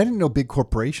on. But I didn't know big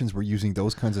corporations were using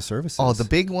those kinds of services. Oh, the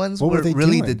big ones What were were they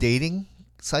really doing? the dating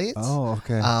sites. Oh,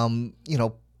 okay.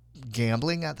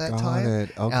 Gambling at that Got time.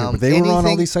 it. Okay, but they were on all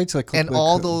anything- these sites like and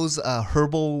all those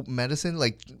herbal medicine,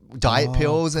 like diet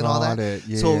pills and all got that. it.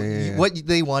 Yeah, So yeah. what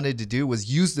they wanted to do was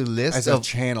use the list as a of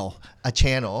channel. a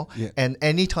channel, Yeah. and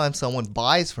anytime someone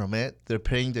buys from it, they're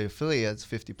paying the affiliates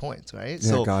 50 points, right? Yeah,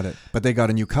 So got it. But they got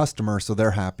a new customer, so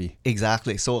they're happy.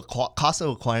 exactly. So cost of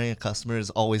acquiring a customer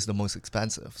is always the most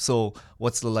expensive. So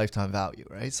what's the lifetime value,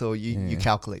 right? So you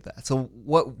calculate that. So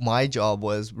what my job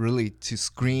was really to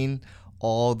screen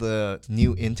all the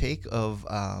new intake of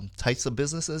types of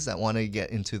businesses that want to get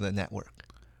into the network,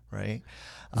 right?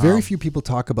 Very few people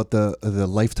talk about the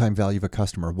lifetime value of a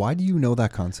customer. Why do you know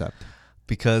that concept?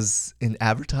 Because in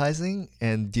advertising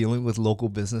and dealing with local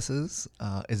businesses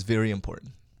is very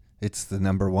important. It's the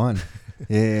number one.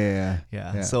 Yeah.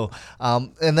 So,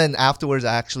 and then afterwards,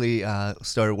 I actually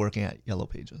started working at Yellow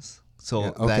Pages. So Yeah,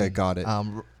 okay, then, got it.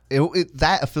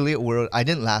 That affiliate world, I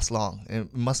didn't last long.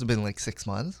 It must have been like 6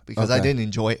 months because I Okay. didn't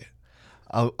enjoy it.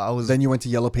 I was Then you went to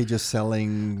Yellow Pages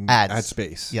selling Ads. ad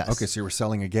space. Yes. Okay, so you were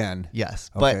selling again. yes,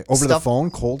 Okay. but Over the stuff-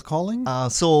 phone, cold calling?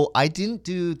 So I didn't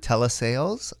do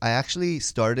telesales. I actually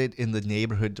started in the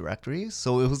neighborhood directories.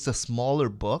 So it was the smaller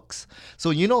books. So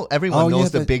everyone Oh, yeah,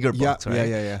 knows the the- bigger yeah, books, right?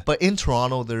 yeah. But in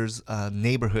Toronto, there's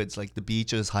neighborhoods like the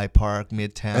Beaches, Hyde Park,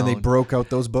 Midtown. And they broke out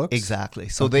those books? Exactly.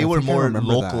 So Okay, they I were think I more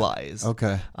remember that. localized.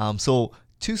 Okay. So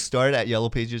to start at Yellow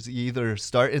Pages, you either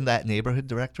start in that neighborhood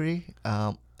directory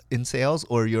in sales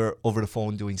or you're over the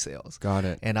phone doing sales. Got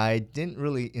it. And I didn't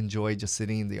really enjoy just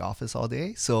sitting in the office all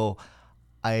day. So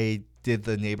I did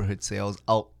the neighborhood sales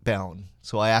outbound.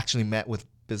 So I actually met with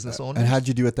business owners. And how'd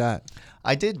you do at that?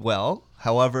 I did well.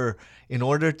 However, in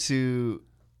order to,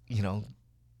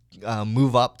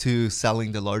 move up to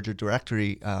selling the larger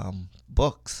directory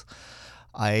books,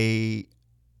 I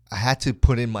had to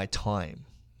put in my time,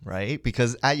 right?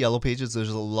 Because at Yellow Pages, there's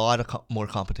a lot of more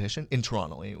competition in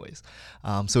Toronto anyways.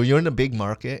 So you're in a big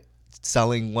market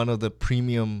selling one of the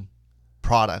premium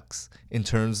products in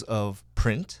terms of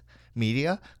print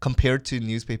media compared to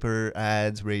newspaper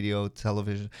ads, radio,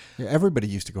 television. Yeah, everybody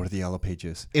used to go to the Yellow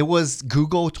Pages. It was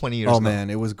Google 20 years ago. Oh man,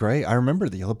 it was great. I remember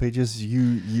the Yellow Pages.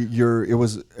 It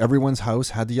was everyone's house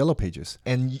had the Yellow Pages.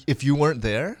 And if you weren't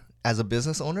there as a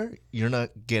business owner, you're not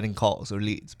getting calls or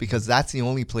leads because that's the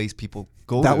only place people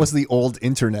go That to. was the old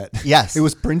internet. Yes. It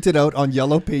was printed out on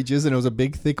Yellow Pages and it was a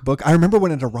big thick book. I remember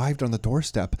when it arrived on the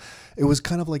doorstep. It was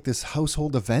kind of like this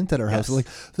household event at our house. Yes. Like,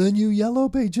 the new Yellow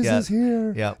Pages Yeah. is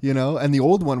here. Yeah. And the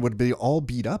old one would be all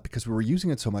beat up because we were using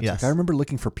it so much. Yes. Like I remember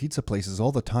looking for pizza places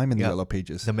all the time in the Yeah. Yellow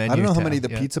Pages. The I menu don't know how tab, many of the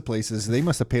yeah. pizza places, they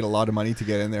must have paid a lot of money to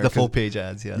get in there. the 'cause- full page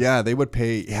ads. Yes. Yeah, they would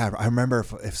pay. Yeah, I remember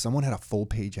if someone had a full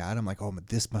page ad, I'm like, oh,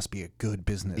 this must be a good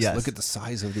business. Yes. Look at the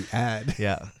size of the ad.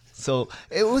 Yeah. So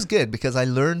it was good because I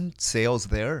learned sales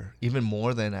there even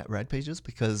more than at Red Pages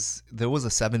because there was a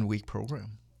 7-week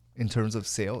program in terms of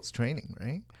sales training,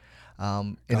 right?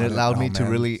 And Got it it. allowed me Oh, to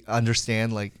man. really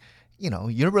understand, like,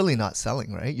 you're really not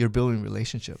selling, right? You're building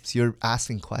relationships. You're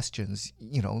asking questions,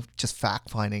 just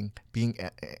fact finding, being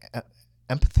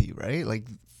empathy, right? Like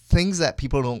things that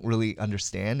people don't really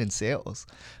understand in sales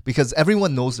because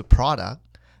everyone knows the product.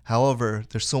 However,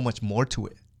 there's so much more to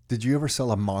it. Did you ever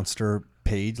sell a monster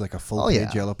page, like a full Oh, page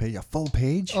yeah. Yellow Page? A full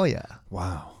page? Oh, yeah.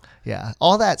 Wow. Yeah.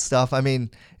 All that stuff. I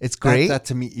mean, it's great. That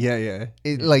to me, yeah.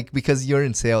 Because you're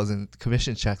in sales and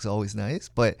commission checks are always nice,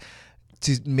 but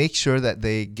to make sure that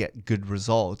they get good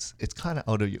results, it's kind of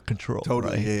out of your control.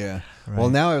 Totally. Right? Yeah. Right. Well,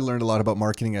 now I learned a lot about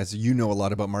marketing, as you know a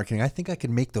lot about marketing. I think I could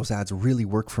make those ads really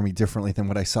work for me differently than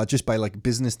what I saw just by like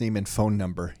business name and phone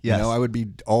number. Yes. You know, I would be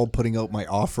all putting out my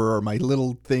offer or my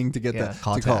little thing to get the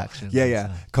call to action.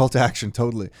 Yeah. Call to action.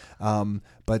 Totally.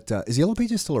 But is Yellow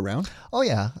Pages still around? Oh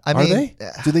yeah. Are they?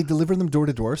 Do they deliver them door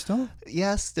to door still?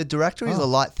 Yes, the directory is a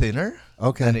lot thinner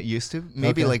than it used to.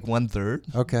 Maybe like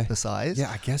 1/3 the size. Yeah,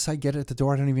 I guess I get it at the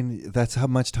door. I don't even. That's how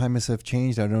much times have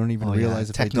changed. I don't even realize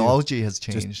if technology has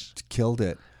changed. Just killed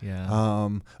it. Yeah.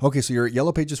 Okay, so you're at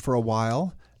Yellow Pages for a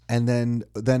while, and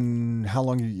then how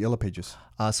long are you at Yellow Pages?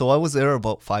 So I was there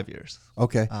about 5 years.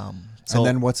 Okay. And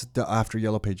then what's after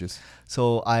Yellow Pages?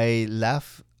 So I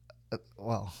left.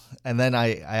 And then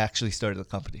I actually started the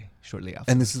company shortly after.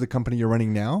 And this is the company you're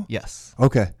running now? Yes.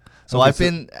 Okay. So I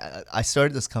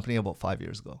started this company about 5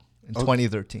 years ago in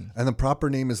 2013. And the proper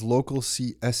name is Local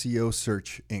SEO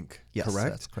Search Inc. Yes, correct?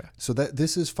 that's correct. So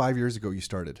this is 5 years ago you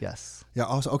started. Yes. Yeah.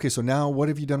 Also, okay. So now what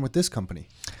have you done with this company?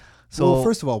 So well,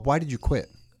 first of all, why did you quit?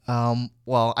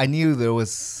 Well, I knew there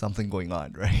was something going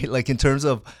on, right? Like in terms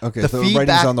of the feedback,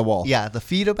 writing's on the wall. Yeah, the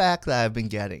feedback that I've been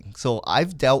getting. So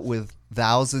I've dealt with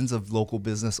thousands of local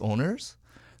business owners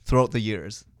throughout the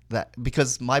years. That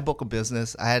because my book of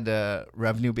business, I had a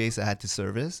revenue base I had to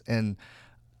service and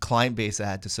client base I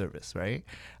had to service, right?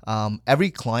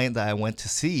 Every client that I went to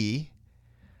see,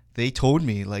 they told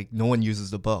me like no one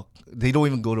uses the book. They don't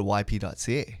even go to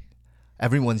yp.ca.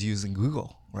 Everyone's using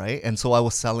Google, right? And so I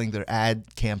was selling their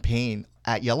ad campaign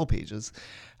at Yellow Pages.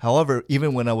 However,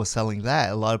 even when I was selling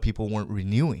that, a lot of people weren't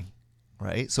renewing,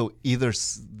 right? So either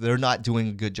they're not doing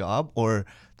a good job or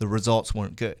the results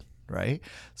weren't good, right?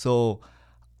 So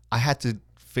I had to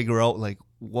figure out like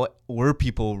what were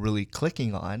people really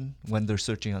clicking on when they're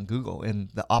searching on Google, and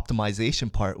the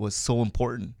optimization part was so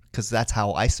important because that's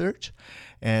how I search.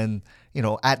 And you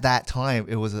know, at that time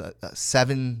it was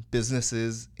 7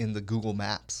 businesses in the Google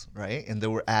Maps, right? And there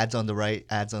were ads on the right,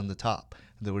 ads on the top.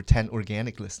 There were 10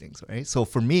 organic listings, right? So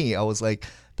for me, I was like,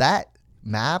 that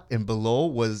map and below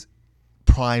was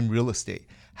prime real estate.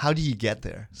 How do you get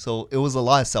there? So it was a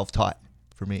lot of self-taught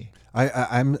for me.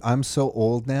 I'm so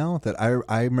old now that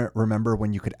I remember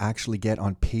when you could actually get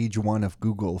on page 1 of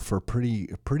Google for pretty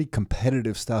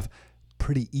competitive stuff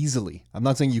pretty easily. I'm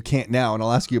not saying you can't now, and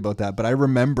I'll ask you about that, but I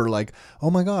remember like, oh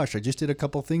my gosh, I just did a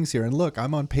couple things here, and look,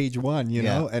 I'm on page 1, you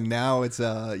know, and now it's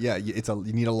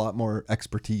you need a lot more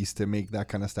expertise to make that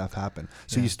kind of stuff happen.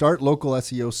 So you start Local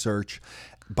SEO Search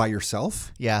by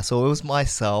yourself? Yeah, so it was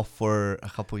myself for a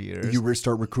couple years. You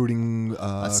start recruiting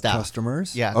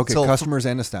customers? Yeah. Okay, so customers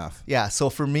and a staff. Yeah, so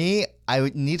for me,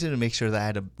 I needed to make sure that I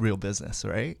had a real business,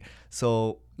 right?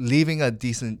 So leaving a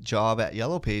decent job at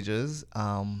Yellow Pages,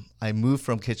 I moved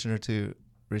from Kitchener to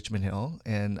Richmond Hill,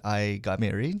 and I got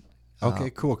married.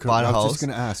 Okay, cool. Bought a house. I was just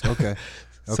going to ask. Okay.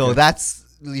 So that's,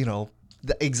 you know,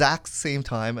 the exact same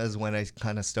time as when I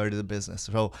kind of started the business.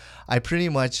 So I pretty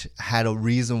much had a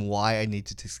reason why I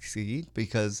needed to succeed,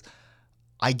 because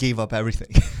I gave up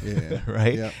everything,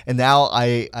 right? Yeah. And now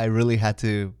I really had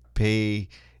to pay,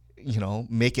 you know,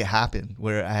 make it happen,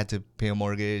 where I had to pay a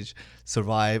mortgage,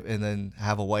 survive, and then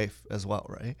have a wife as well,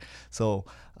 right? So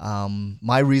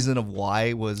my reason of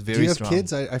why was very strong. Do you have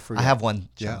kids? I forget. I have one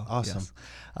child. Yeah, awesome.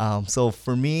 Yes. So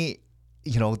for me,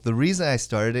 you know, the reason I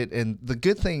started it, and the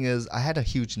good thing is I had a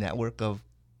huge network of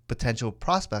potential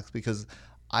prospects because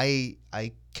I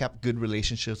kept good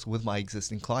relationships with my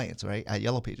existing clients, right, at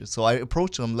Yellow Pages. So I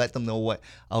approached them, let them know what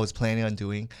I was planning on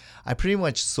doing. I pretty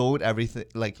much sold everything.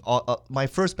 Like my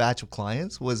first batch of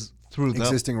clients was through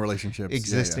existing relationships.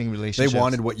 Relationships. They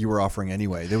wanted what you were offering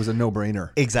anyway. There was a no-brainer.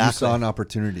 Exactly. You saw an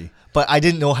opportunity. But I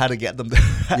didn't know how to get them there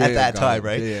at that time,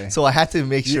 right? Yeah. So I had to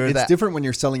make sure it's different when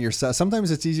you're selling yourself. Sometimes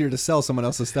it's easier to sell someone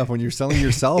else's stuff. When you're selling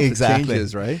yourself, exactly. It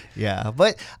changes, right? Yeah,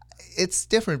 but it's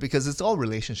different because it's all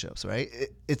relationships, right?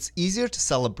 It's easier to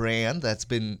sell a brand that's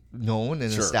been known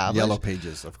and established. Yellow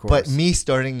Pages, of course. But me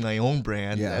starting my own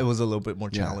brand, it was a little bit more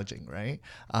challenging, right?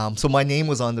 So my name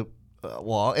was on the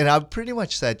wall, and I pretty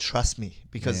much said, trust me,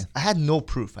 because I had no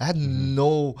proof. I had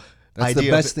no That's idea.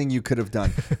 The best thing you could have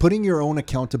done. Putting your own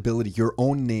accountability, your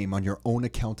own name on your own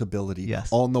accountability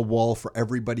on the wall for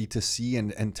everybody to see,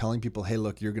 and telling people, hey,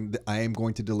 look, I am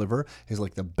going to deliver, is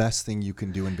like the best thing you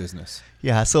can do in business.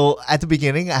 Yeah. So at the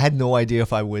beginning, I had no idea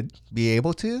if I would be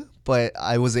able to, but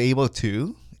I was able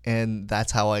to. And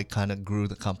that's how I kind of grew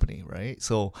the company, right?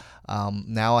 So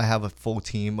now I have a full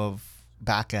team of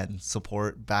back-end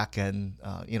support, back-end,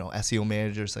 SEO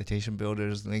managers, citation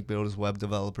builders, link builders, web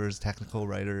developers, technical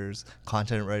writers,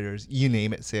 content writers, you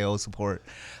name it, sales support.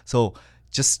 So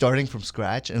just starting from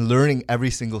scratch and learning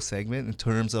every single segment in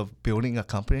terms of building a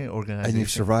company, organization. And you've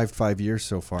survived 5 years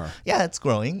so far. Yeah, it's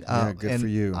growing. Yeah, good and for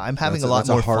you. I'm having That's a lot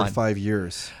more That's a hard fun. 5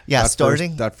 years. Yeah,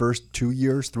 starting that first 2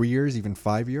 years, 3 years, even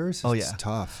 5 years. Oh, it's yeah.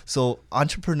 tough. So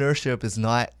entrepreneurship is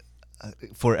not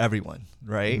for everyone,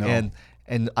 right? No.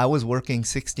 And I was working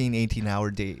 16,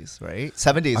 18-hour days, right?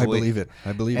 7 days a week.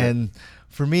 I believe it. And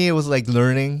for me, it was like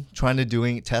learning, trying to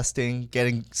doing testing,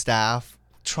 getting staff,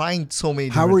 trying so many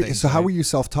different things. So how were you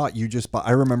self-taught? You just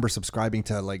I remember subscribing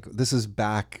to, like, this is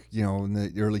back, in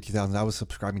the early 2000s. I was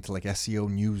subscribing to like SEO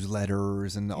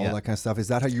newsletters and all that kind of stuff. Is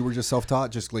that how you were just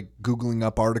self-taught? Just like Googling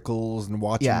up articles and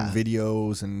watching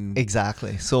videos and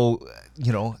Exactly. So,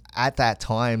 at that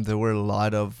time there were a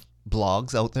lot of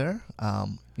blogs out there.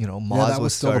 Moz that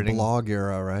was still starting. the blog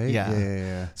era, right?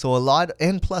 Yeah. So a lot,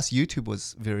 and plus YouTube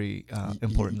was very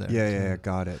important there. Yeah,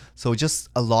 got it. So just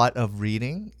a lot of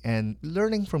reading and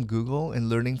learning from Google and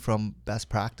learning from best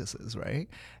practices, right?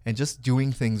 And just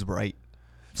doing things right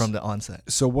from the onset.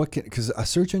 So because a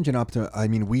search engine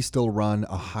we still run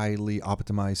a highly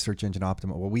optimized search engine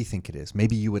well, we think it is.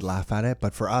 Maybe you would laugh at it,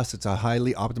 but for us, it's a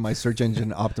highly optimized search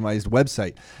engine optimized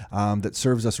website that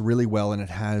serves us really well, and it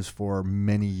has for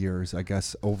many years, I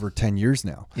guess over 10 years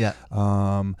now. Yeah.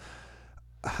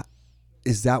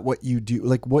 Is that what you do?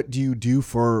 Like, what do you do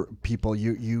for people?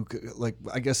 You like,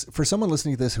 I guess for someone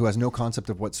listening to this who has no concept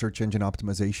of what search engine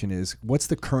optimization is, what's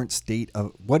the current state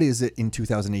of, what is it in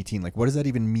 2018? Like, what does that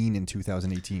even mean in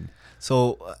 2018?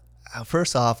 So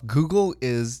first off, Google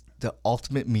is the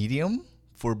ultimate medium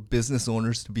for business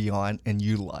owners to be on and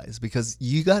utilize, because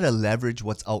you got to leverage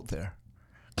what's out there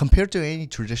compared to any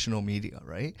traditional media,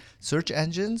 right? Search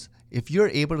engines, if you're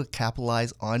able to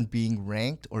capitalize on being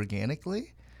ranked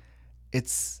organically,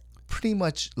 it's pretty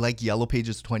much like Yellow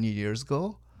Pages 20 years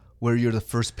ago, where you're the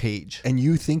first page. And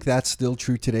you think that's still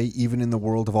true today, even in the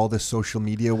world of all this social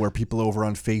media where people over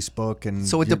on Facebook and...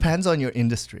 So it depends on your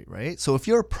industry, right? So if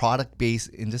you're a product-based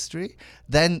industry,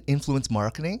 then influence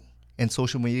marketing and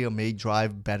social media may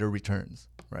drive better returns,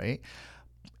 right?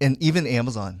 And even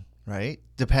Amazon, right?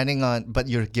 But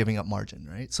you're giving up margin,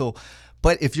 right? So,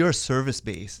 but if you're a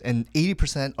service-based, and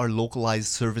 80% are localized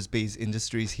service-based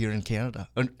industries here in Canada,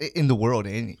 in the world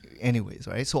anyways,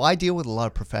 right? So I deal with a lot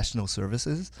of professional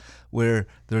services where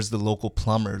there's the local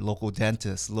plumber, local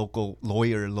dentist, local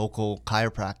lawyer, local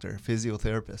chiropractor,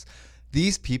 physiotherapist.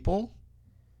 These people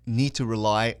need to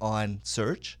rely on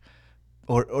search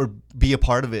or be a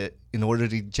part of it in order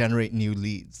to generate new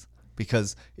leads.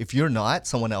 Because if you're not,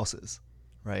 someone else is,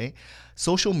 right?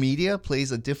 Social media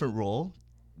plays a different role,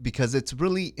 because it's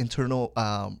really internal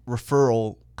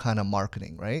referral kind of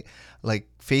marketing, right? Like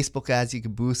Facebook ads, you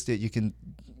can boost it, you can,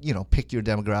 pick your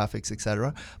demographics,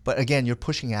 etc. But again, you're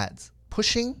pushing ads.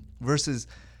 Pushing versus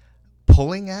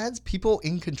pulling ads, people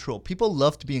in control. People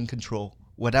love to be in control,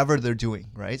 whatever they're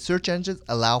doing, right? Search engines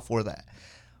allow for that.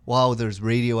 Wow, there's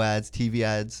radio ads, TV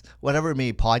ads, whatever it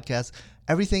may be, podcasts,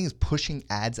 everything is pushing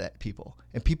ads at people.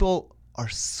 And people are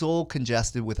so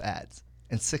congested with ads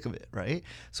and sick of it, right?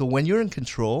 So when you're in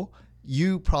control,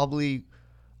 you probably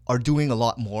are doing a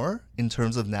lot more in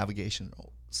terms of navigation,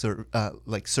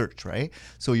 like search, right?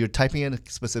 So you're typing in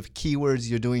specific keywords,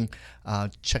 you're doing,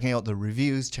 checking out the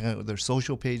reviews, checking out their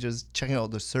social pages, checking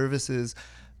out their services.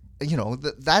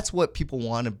 That's what people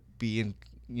want to be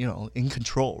in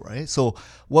control, right? So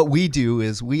what we do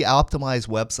is we optimize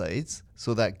websites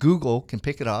so that Google can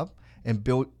pick it up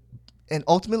and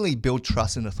ultimately build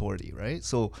trust and authority, right?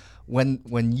 So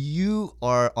when you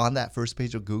are on that first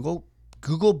page of Google,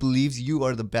 Google believes you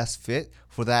are the best fit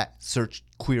for that search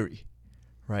query,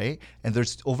 right? And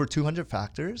there's over 200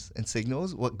 factors and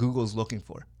signals what Google's looking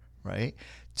for, right?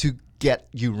 To get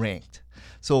you ranked.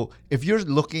 So if you're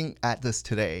looking at this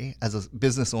today as a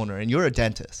business owner and you're a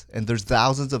dentist and there's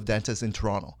thousands of dentists in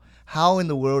Toronto, how in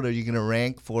the world are you going to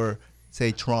rank for,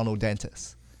 say, Toronto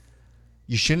dentists?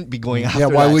 You shouldn't be going after that.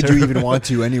 Yeah, why would you even want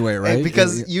to anyway, right?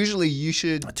 Because usually you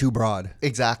should... Too broad.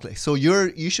 Exactly. So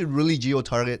you should really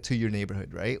geo-target to your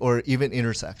neighborhood, right? Or even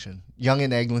intersection. Yonge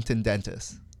and Eglinton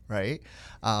dentist, right?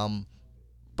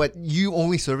 But you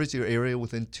only service your area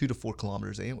within 2 to 4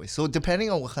 kilometers anyway. So depending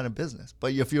on what kind of business.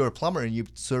 But if you're a plumber and you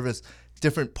service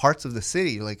different parts of the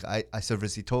city, like I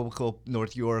service Etobicoke,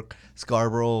 North York,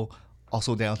 Scarborough,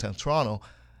 also downtown Toronto,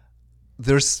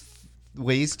 there's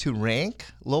ways to rank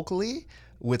locally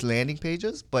with landing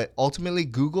pages, but ultimately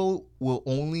Google will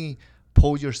only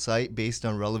pull your site based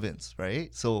on relevance,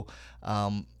 right? So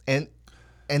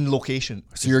and location.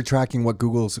 So you're tracking what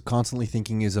Google's constantly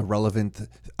thinking is a relevant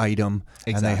item,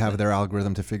 Exactly. and they have their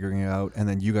algorithm to figuring it out, and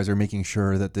then you guys are making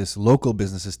sure that this local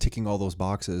business is ticking all those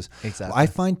boxes. Exactly. I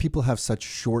find people have such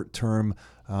short-term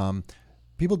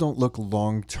people don't look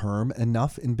long term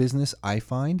enough in business, I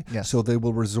find. Yes. So they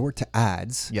will resort to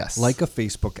ads, Yes. like a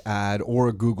Facebook ad or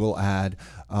a Google ad,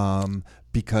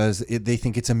 because they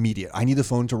think it's immediate. I need the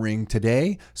phone to ring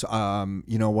today. So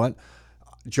you know what,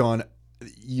 John,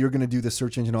 you're going to do the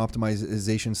search engine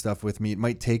optimization stuff with me. It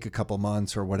might take a couple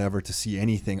months or whatever to see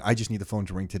anything. I just need the phone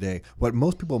to ring today. What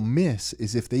most people miss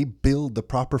is if they build the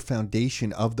proper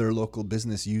foundation of their local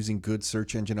business using good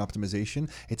search engine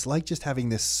optimization, it's like just having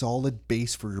this solid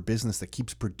base for your business that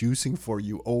keeps producing for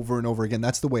you over and over again.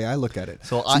 That's the way I look at it.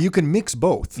 So you can mix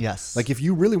both. Yes. Like if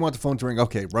you really want the phone to ring,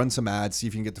 okay, run some ads, see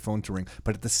if you can get the phone to ring.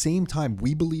 But at the same time,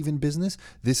 we believe in business.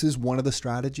 This is one of the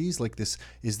strategies. Like this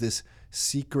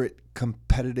secret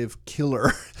competitive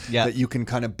killer that you can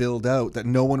kind of build out that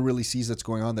no one really sees that's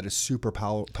going on, that is super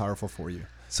powerful for you.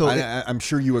 So I'm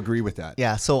sure you agree with that.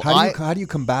 Yeah. So how do you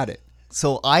combat it?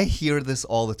 So I hear this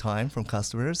all the time from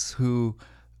customers who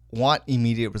want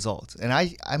immediate results, and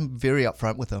I'm very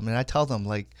upfront with them, and I tell them,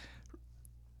 like,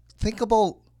 think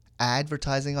about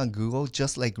advertising on Google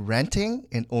just like renting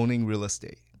and owning real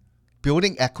estate,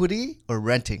 building equity or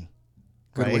renting.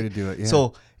 Good way to do it. Yeah.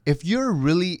 So if you're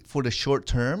really, for the short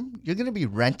term, you're going to be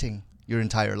renting your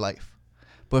entire life.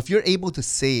 But if you're able to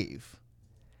save,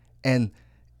 and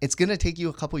it's going to take you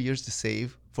a couple years to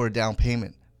save for a down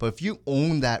payment, but if you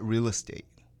own that real estate,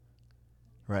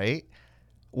 right,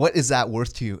 what is that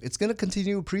worth to you? It's going to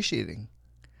continue appreciating.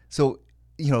 So,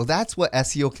 that's what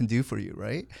SEO can do for you,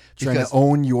 right? Trying to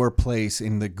own your place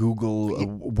in the Google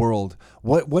world.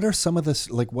 What are some of this?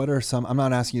 Like, what are some? I'm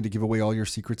not asking you to give away all your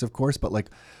secrets, of course, but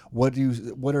like, what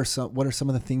are some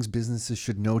of the things businesses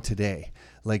should know today?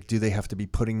 Like, do they have to be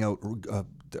putting out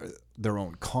their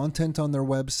own content on their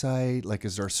website? Like,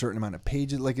 is there a certain amount of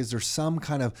pages? Like, is there some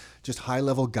kind of just high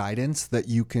level guidance that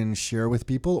you can share with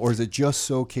people, or is it just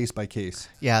so case by case?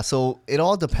 Yeah. So it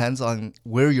all depends on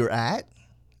where you're at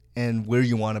and where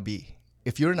you want to be.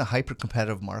 If you're in a hyper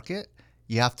competitive market,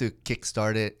 you have to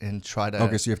kickstart it and try to.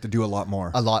 Okay, so you have to do a lot more.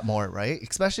 Right?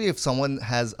 Especially if someone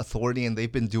has authority and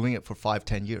they've been doing it for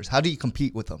 5-10 years. How do you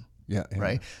compete with them? Yeah.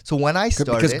 Right. So when I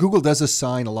started, because Google does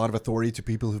assign a lot of authority to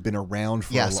people who've been around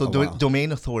for a while.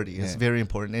 Domain authority is very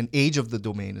important, and age of the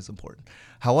domain is important.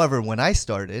 However, when I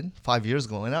started 5 years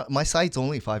ago, and my site's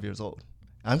only 5 years old,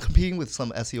 I'm competing with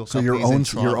some SEO companies.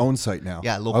 So your own site now.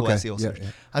 Yeah, local SEO search.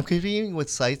 Yeah. I'm competing with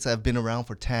sites that have been around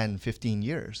for 10, 15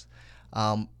 years.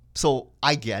 So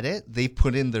I get it. They've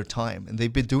put in their time and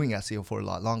they've been doing SEO for a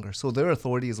lot longer. So their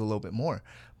authority is a little bit more.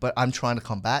 But I'm trying to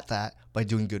combat that by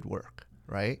doing good work,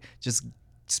 right? Just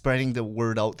spreading the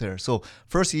word out there. So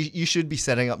first, you should be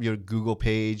setting up your Google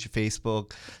page,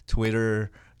 Facebook,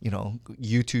 Twitter,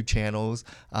 YouTube channels,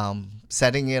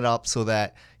 setting it up so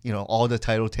that, all the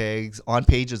title tags on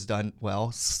page is done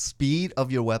well. Speed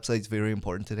of your website is very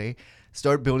important today.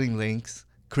 Start building links,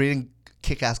 creating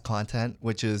kick-ass content,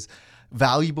 which is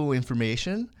valuable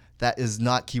information that is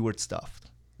not keyword stuffed,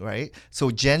 right? So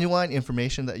genuine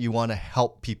information that you want to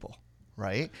help people,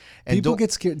 right? And people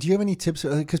get scared. Do you have any tips?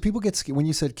 Because people get scared when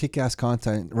you said kick-ass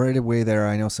content right away there.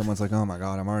 I know someone's like, oh my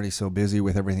God, I'm already so busy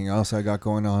with everything else I got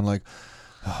going on. Like,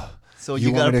 so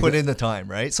you got to put in the time,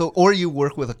 right? So, or you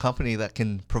work with a company that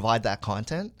can provide that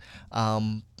content.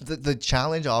 The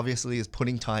challenge obviously is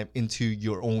putting time into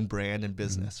your own brand and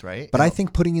business, right? But I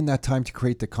think putting in that time to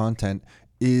create the content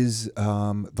is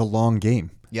the long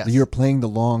game. Yes. You're playing the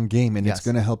long game, and it's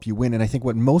going to help you win. And I think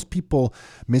what most people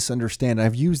misunderstand, and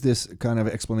I've used this kind of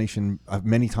explanation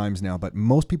many times now, but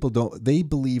most people don't. They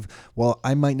believe, well,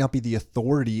 I might not be the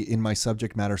authority in my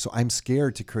subject matter, so I'm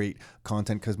scared to create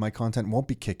content because my content won't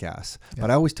be kick-ass. Yeah.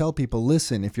 But I always tell people,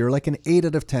 listen, if you're like an 8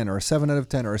 out of 10 or a 7 out of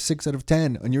 10 or a 6 out of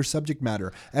 10 on your subject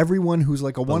matter, everyone who's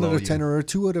like a 1 out of 10 or a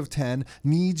 2 out of 10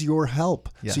 needs your help.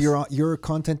 Yes. So your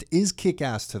content is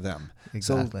kick-ass to them.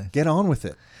 Exactly. So get on with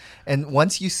it. And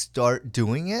once you start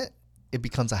doing it, it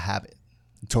becomes a habit.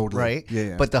 Totally. Right?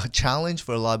 Yeah. But the challenge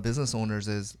for a lot of business owners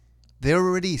is they're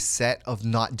already set of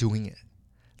not doing it.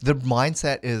 Their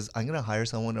mindset is, I'm going to hire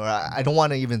someone, or I don't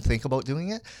want to even think about doing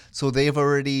it. So they've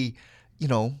already,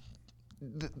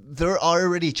 they're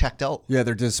already checked out. Yeah,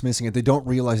 they're dismissing it. They don't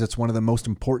realize it's one of the most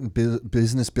important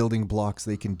business building blocks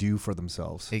they can do for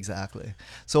themselves. Exactly.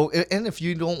 So, and if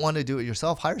you don't want to do it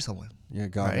yourself, hire someone. Yeah,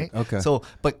 got it. Okay. So,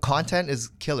 but content is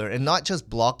killer, and not just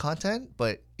blog content,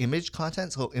 but image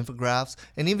content, so infographics,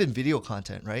 and even video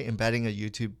content, right? Embedding a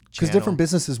YouTube channel. Because different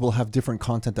businesses will have different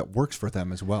content that works for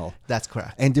them as well. That's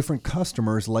correct. And different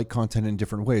customers like content in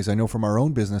different ways. I know from our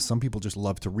own business, some people just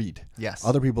love to read. Yes.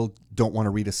 Other people don't want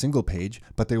to read a single page,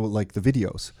 but they will like the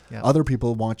videos. Yeah. Other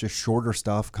people want just shorter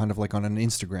stuff, kind of like on an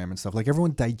Instagram and stuff. Like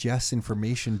everyone digests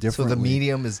information differently. So the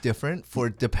medium is different for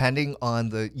depending on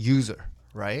the user.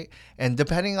 right? And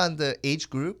depending on the age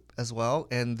group as well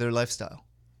and their lifestyle,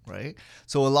 right?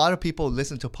 So a lot of people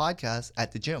listen to podcasts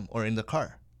at the gym or in the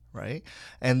car, right?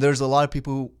 And there's a lot of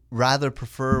people who rather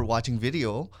prefer watching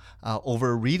video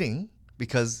over reading,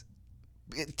 because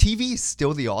TV is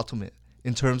still the ultimate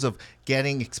in terms of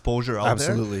getting exposure out there.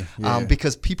 Absolutely. Yeah.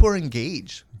 Because people are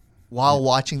engaged while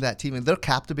watching that TV, and they're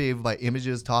captivated by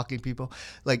images, talking people.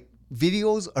 Like,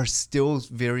 videos are still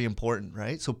very important,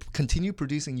 right? So continue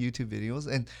producing YouTube videos,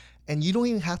 and you don't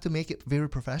even have to make it very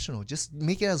professional. Just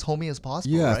make it as homey as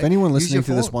possible. Yeah, right? if anyone Use listening your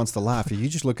to this phone. wants to laugh, you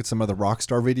just look at some of the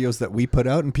Rockstar videos that we put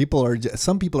out, and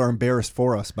some people are embarrassed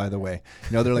for us, by the way.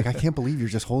 You know, they're like, I can't believe you're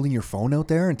just holding your phone out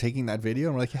there and taking that video.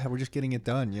 And we're like, yeah, we're just getting it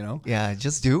done, you know? Yeah,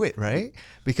 just do it, right?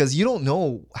 Because you don't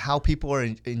know how people are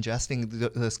ingesting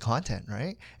this content,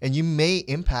 right? And you may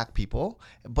impact people,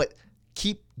 but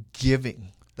keep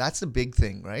giving. That's the big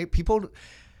thing, right? People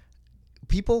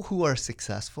who are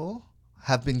successful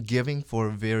have been giving for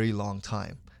a very long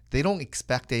time. They don't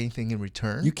expect anything in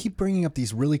return. You keep bringing up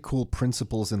these really cool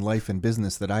principles in life and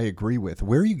business that I agree with.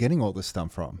 Where are you getting all this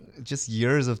stuff from? Just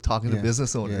years of talking to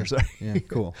business owners, yeah, right? Yeah,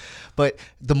 cool. But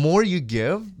the more you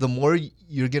give, the more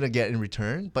you're going to get in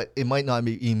return, but it might not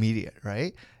be immediate,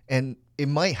 right? And it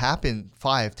might happen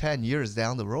 5-10 years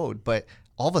down the road, but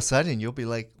all of a sudden you'll be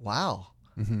like, wow,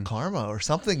 karma or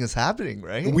something is happening,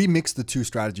 right? We mixed the two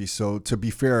strategies. So to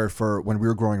be fair, for when we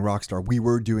were growing Rockstar, we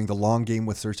were doing the long game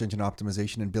with search engine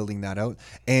optimization and building that out,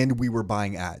 and we were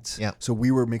buying ads. Yeah. So we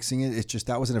were mixing it. It's just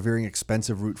that wasn't a very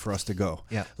expensive route for us to go.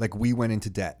 Yeah. Like, we went into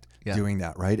debt doing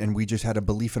that, right? And we just had a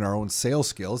belief in our own sales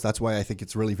skills. That's why I think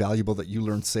it's really valuable that you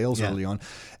learned sales early on,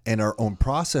 and our own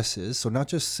processes. So not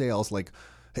just sales, like,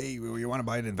 hey, you want to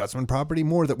buy an investment property?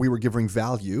 More that we were giving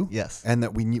value. Yes. And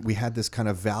that we had this kind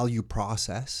of value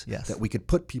process Yes. that we could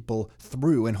put people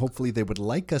through, and hopefully they would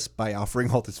like us by offering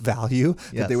all this value,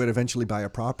 that they would eventually buy a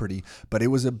property. But it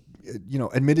was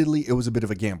admittedly, it was a bit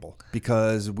of a gamble,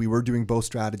 because we were doing both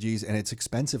strategies, and it's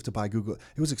expensive to buy Google.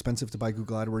 It was expensive to buy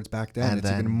Google AdWords back then. And it's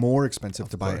then, even more expensive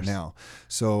to buy it now.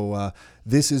 So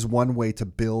this is one way to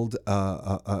build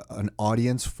an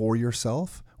audience for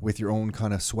yourself with your own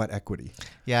kind of sweat equity.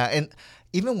 Yeah, and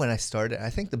even when I started, I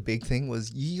think the big thing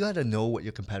was you got to know what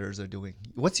your competitors are doing.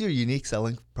 What's your unique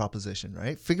selling proposition,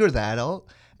 right? Figure that out,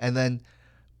 and then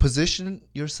position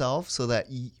yourself so that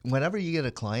whenever you get a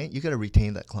client, you got to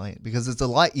retain that client, because it's a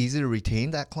lot easier to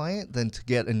retain that client than to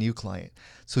get a new client.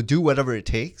 So do whatever it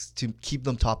takes to keep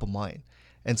them top of mind.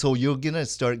 And so you're going to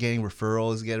start getting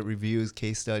referrals, get reviews,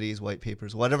 case studies, white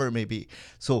papers, whatever it may be.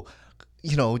 So,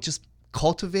 just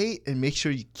cultivate and make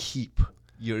sure you keep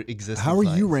your existing How are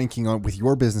clients. you ranking on with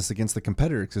your business against the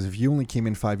competitor? Because if you only came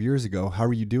in 5 years ago, how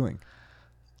are you doing?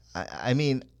 I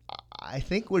mean, I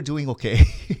think we're doing okay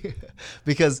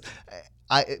because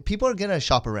people are going to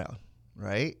shop around,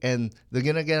 right? And they're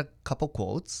going to get a couple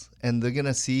quotes, and they're going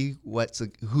to see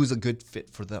who's a good fit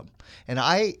for them. And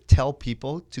I tell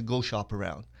people to go shop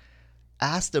around.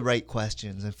 Ask the right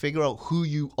questions and figure out who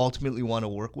you ultimately want to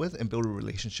work with and build a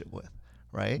relationship with.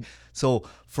 Right? So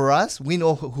for us, we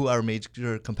know who our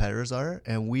major competitors are,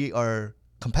 and we are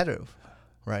competitive,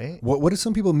 right? What do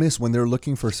some people miss when they're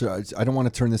looking for? I don't want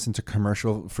to turn this into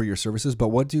commercial for your services, but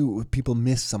what do people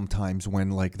miss sometimes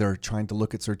when, like, they're trying to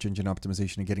look at search engine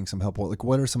optimization and getting some help?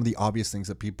 What are some of the obvious things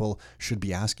that people should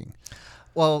be asking?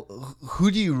 Well,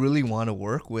 who do you really want to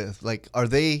work with? Like, are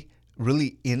they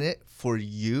really in it for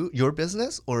your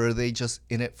business, or are they just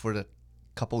in it for the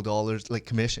couple dollars, like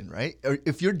commission, right? Or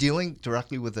if you're dealing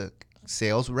directly with a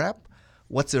sales rep,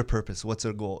 what's their purpose? What's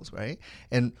their goals, right?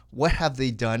 And what have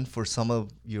they done for some of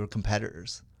your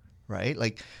competitors, right?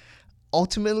 Like,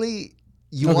 ultimately,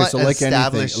 you want to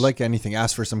establish... like anything,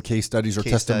 ask for some case studies or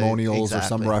testimonials or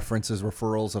some references,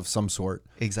 referrals of some sort.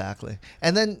 Exactly.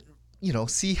 And then,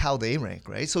 see how they rank,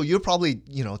 right? So you're probably,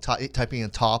 typing in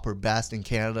top or best in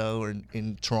Canada or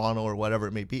in Toronto or whatever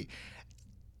it may be.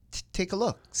 Take a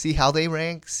look, see how they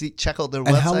rank, check out their website.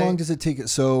 And how long does it take?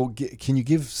 So can you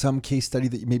give some case study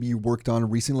that maybe you worked on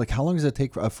recently? Like, how long does it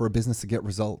take for a business to get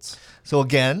results? So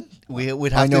again, we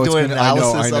would have to do an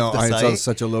analysis of the site. It's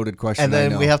such a loaded question. And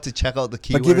then we have to check out the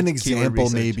keywords. But give an example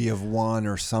maybe of one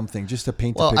or something, just to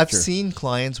paint the picture. Well, I've seen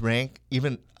clients rank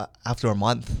even after a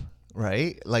month.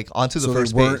 Right? Like, onto the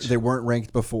first page. They weren't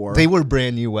ranked before. They were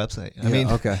brand new website. I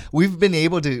mean, okay. We've been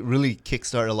able to really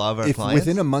kickstart a lot of our clients.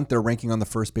 Within a month they're ranking on the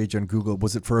first page on Google,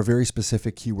 was it for a very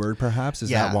specific keyword perhaps? Is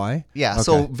that why? Yeah. Okay.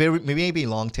 So maybe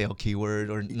long tail keyword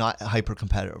or not hyper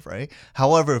competitive, right?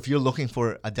 However, if you're looking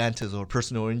for a dentist or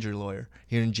personal injury lawyer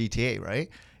here in GTA, right?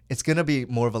 It's going to be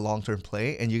more of a long-term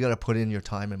play, and you got to put in your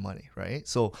time and money, right?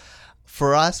 So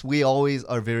for us, we always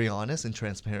are very honest and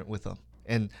transparent with them.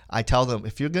 And I tell them,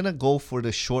 if you're going to go for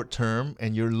the short term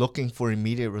and you're looking for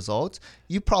immediate results,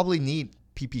 you probably need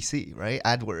PPC, right?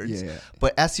 AdWords. Yeah.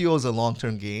 But SEO is a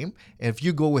long-term game. And if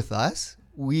you go with us,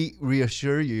 we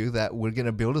reassure you that we're going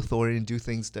to build authority and do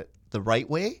things the right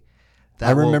way.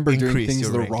 I remember doing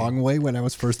things the wrong way when I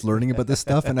was first learning about this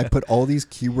stuff, and I put all these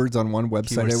keywords on one website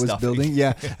Keyword I was stuffing. building.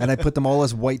 Yeah, and I put them all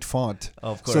as white font.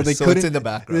 Of course. So they So couldn't. it's in the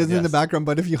background, It's in the yes. background,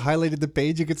 but if you highlighted the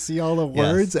page, you could see all the Yes.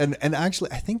 words. And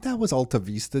actually, I think that was Alta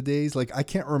Vista days. Like, I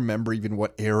can't remember even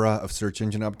what era of search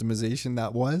engine optimization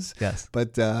that was. Yes.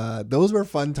 But those were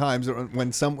fun times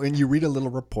when you read a little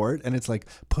report and it's like,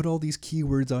 put all these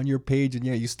keywords on your page, and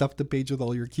you stuff the page with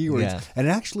all your keywords. Yeah. And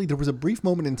actually, there was a brief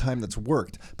moment in time that's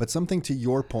worked. But something to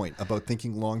your point about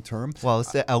thinking long term. Well,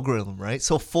 it's the algorithm, right?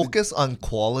 So focus on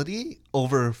quality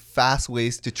over fast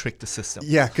ways to trick the system.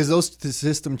 Yeah, because the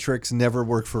system tricks never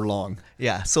work for long.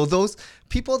 Yeah. So those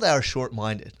people that are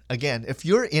short-minded, again, if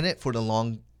you're in it for the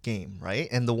long game, right?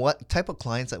 And what type of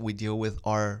clients that we deal with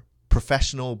are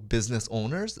professional business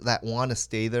owners that want to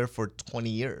stay there for 20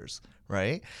 years,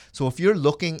 right? So if you're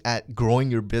looking at growing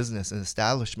your business and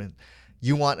establishment,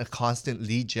 you want a constant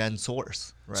lead gen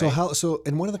source, right? So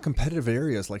in one of the competitive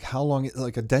areas, like how long,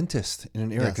 like a dentist in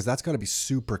an area, Yes. because that's got to be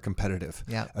super competitive.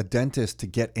 Yeah. A dentist, to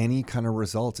get any kind of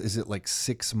results, is it like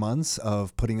 6 months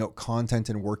of putting out content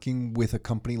and working with a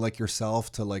company like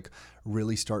yourself to like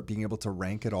really start being able to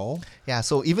rank it all? Yeah.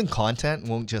 So even content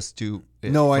won't just do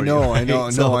it No, for I you, know, I right? know,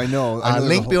 So, no, I know. I know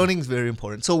link building is very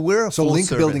important. So we're a So full link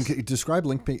service. building, can you describe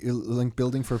link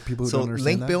building for people who So don't understand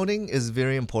link that? building is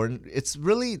very important. It's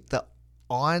really the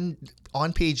on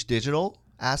page digital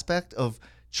aspect of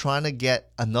trying to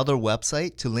get another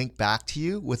website to link back to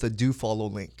you with a do follow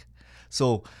link.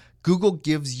 So Google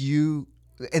gives you,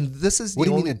 and this is What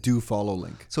the do you only, mean a do follow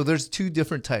link? so there's two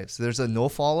different types. There's a no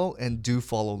follow and do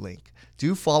follow link.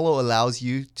 Do follow allows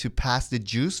you to pass the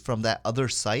juice from that other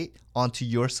site onto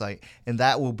your site, and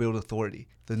that will build authority.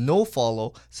 The no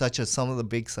follow, such as some of the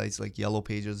big sites like Yellow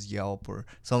Pages, Yelp, or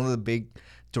some of the big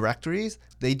directories,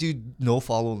 they do no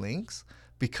follow links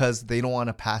because they don't want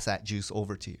to pass that juice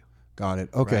over to you. Got it.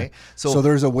 Okay. Right? So So-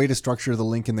 there's a way to structure the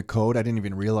link in the code. I didn't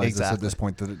even realize this at Exactly. this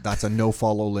point, that that's a no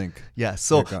follow link. Yeah.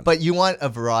 So, Yeah, got it. but you want a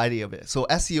variety of it. So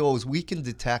SEOs, we can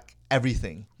detect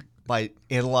everything by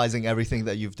analyzing everything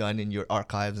that you've done in your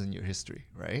archives and your history,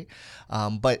 right?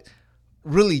 But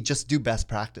really just do best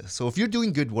practice. So if you're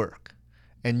doing good work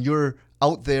and you're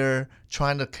out there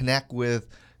trying to connect with,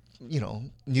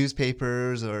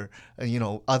 newspapers or,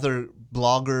 other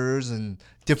bloggers and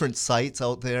different sites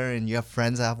out there, and you have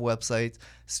friends that have websites,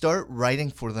 start writing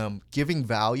for them, giving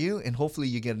value, and hopefully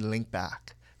you get a link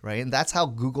back, right? And that's how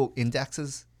Google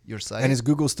indexes your site. And is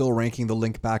Google still ranking the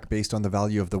link back based on the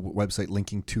value of the website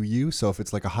linking to you? So if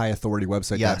it's like a high authority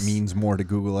website, Yes. that means more to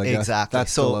Google, I guess. Exactly.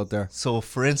 That's still out there. So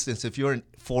for instance, if you're in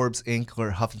Forbes Inc.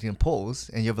 or Huffington Post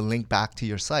and you have a link back to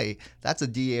your site, that's a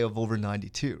DA of over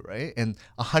 92, right? And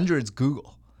 100 is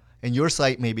Google. And your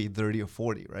site may be 30 or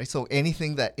 40, right? So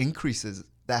anything that increases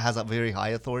that has a very high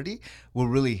authority will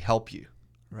really help you.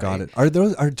 Right? Got it.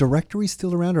 Are directories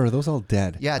still around, or are those all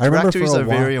dead? Yeah, I remember directories for a are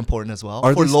while- very important as well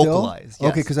Are for they still? localized. Yes.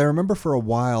 Okay, because I remember for a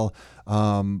while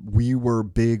we were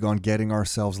big on getting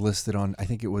ourselves listed on, I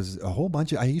think it was a whole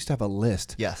bunch of, I used to have a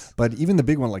list. Yes. But even the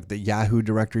big one, like the Yahoo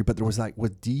directory, but there was like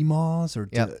with DMOZ or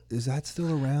Yep. is that still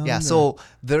around? Yeah, or- so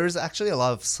there's actually a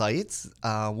lot of sites.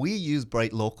 We use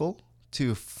Bright Local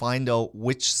to find out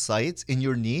which sites in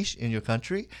your niche, in your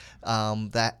country,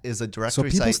 that is a So directory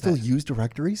people site. still use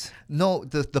directories? No,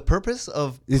 the purpose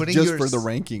of It's putting just your for the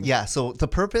ranking. Yeah, so the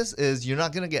purpose is you're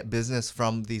not going to get business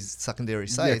from these secondary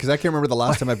Yeah, sites. because I can't remember the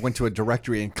last time I went to a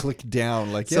directory and clicked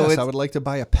down like, So yes, I it's- would like to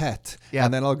buy a pet. Yeah.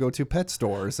 And then I'll go to pet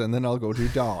stores and then I'll go to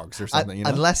dogs or something, you know?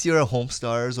 Unless you're a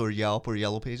HomeStars or Yelp or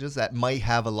Yellow Pages, that might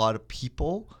have a lot of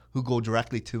people who go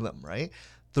directly to them, right?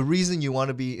 The reason you want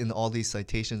to be in all these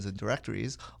citations and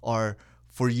directories are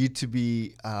for you to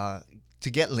be to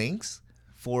get links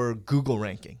for Google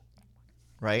ranking,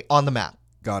 right, on the map.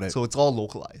 Got it. So it's all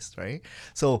localized, right?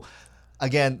 So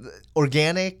again,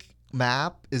 organic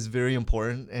map is very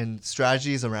important and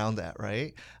strategies around that,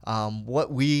 right?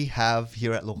 What we have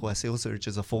here at Local SEO Search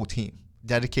is a full team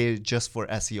dedicated just for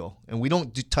SEO, and we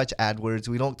don't touch AdWords,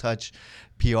 we don't touch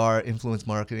PR, influence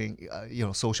marketing,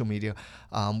 social media.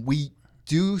 We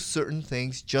do certain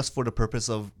things just for the purpose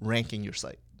of ranking your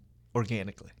site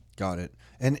organically. Got it.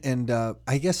 And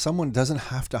I guess someone doesn't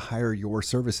have to hire your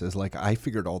services. Like I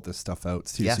figured all this stuff out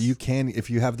too. Yes. So you can,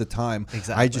 if you have the time.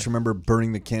 Exactly. I just remember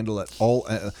burning the candle at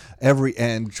every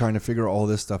end trying to figure all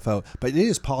this stuff out. But it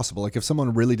is possible. Like if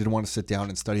someone really didn't want to sit down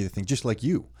and study the thing, just like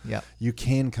you, you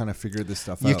can kind of figure this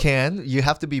stuff out. You can. You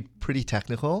have to be pretty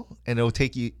technical, and it'll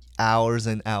take you hours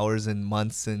and hours and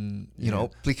months, and you know,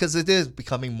 because it is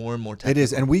becoming more and more technical. It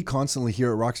is, and we constantly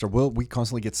here at Rockstar, we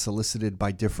constantly get solicited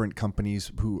by different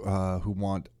companies who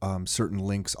want certain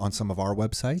links on some of our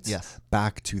websites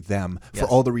back to them for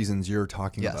all the reasons you're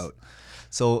talking about.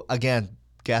 So again,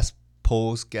 guest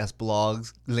posts, guest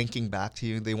blogs, linking back to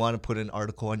you. They want to put an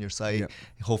article on your site,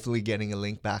 hopefully getting a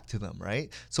link back to them,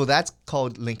 right? So that's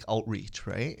called link outreach,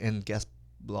 right? And guest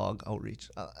blog outreach.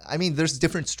 I mean, there's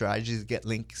different strategies to get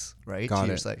links, right, to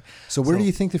your site. So where do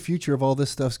you think the future of all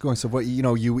this stuff's going? So what, you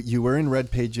know, you were in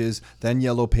Red Pages, then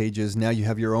Yellow Pages. Now you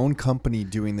have your own company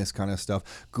doing this kind of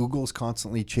stuff. Google's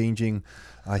constantly changing.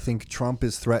 I think Trump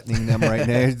is threatening them right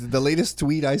now. The latest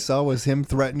tweet I saw was him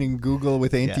threatening Google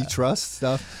with antitrust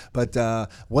stuff. But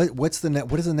what does the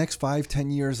next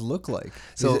 5-10 years look like?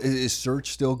 So is search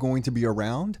still going to be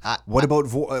around? What about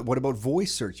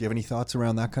voice search? Do you have any thoughts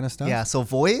around that kind of stuff? Yeah. So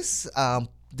voice.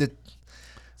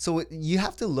 So you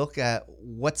have to look at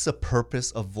what's the purpose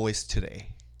of voice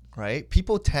today, right?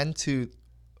 People tend to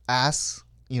ask,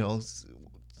 you know,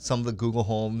 some of the Google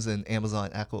Homes and Amazon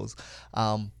Echoes,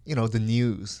 you know, the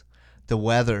news, the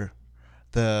weather,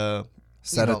 the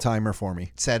set a timer for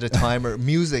me. Set a timer,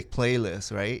 music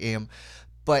playlist, right?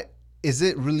 But is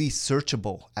it really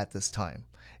searchable at this time?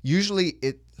 Usually,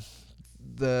 you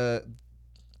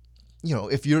know,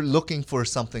 if you're looking for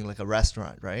something like a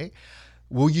restaurant, right?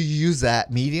 Will you use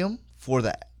that medium for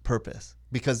that purpose?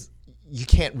 Because you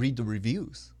can't read the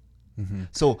reviews. Mm-hmm.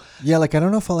 So yeah, like I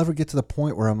don't know if I'll ever get to the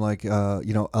point where I'm like,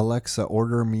 you know, Alexa,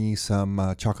 order me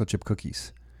some chocolate chip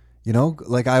cookies. You know,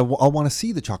 like I'll want to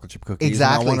see the chocolate chip cookies.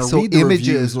 Exactly. And I want to read the images,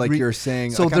 reviews, like you're saying.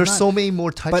 So like there's so many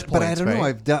more touch points. But I don't know.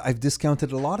 Right? I've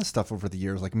discounted a lot of stuff over the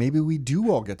years. Like maybe we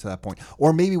do all get to that point,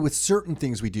 or maybe with certain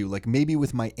things we do. Like maybe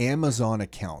with my Amazon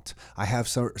account, I have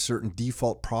certain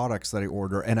default products that I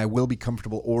order, and I will be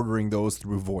comfortable ordering those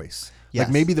through voice. Yes.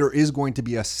 Like maybe there is going to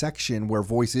be a section where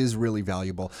voice is really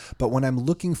valuable. But when I'm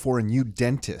looking for a new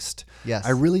dentist,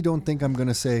 I really don't think I'm going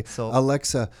to say,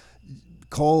 Alexa,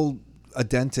 call a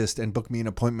dentist and book me an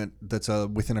appointment that's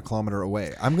within a kilometer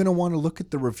away. I'm going to want to look at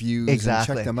the reviews and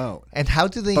check them out. And how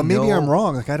do they know? But maybe I'm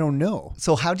wrong. Like, I don't know.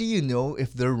 So how do you know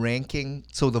if they're ranking?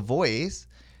 So the voice,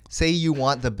 say you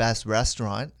want the best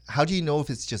restaurant. How do you know if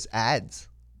it's just ads?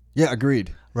 Yeah,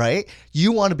 agreed. Right?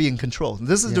 You want to be in control.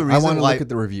 This is the reason I want to why, look at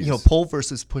the reviews. You know, pull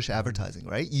versus push advertising,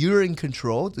 right? You're in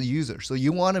control, the user. So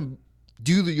you want to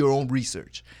do your own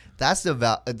research. That's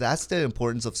the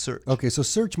importance of search. Okay, so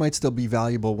search might still be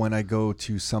valuable when I go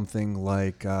to something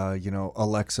like, you know,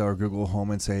 Alexa or Google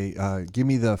Home and say, give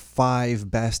me the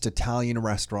 5 best Italian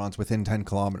restaurants within 10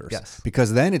 kilometers. Yes.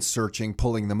 Because then it's searching,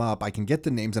 pulling them up. I can get the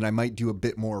names and I might do a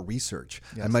bit more research.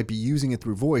 Yes. I might be using it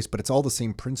through voice, but it's all the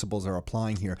same principles are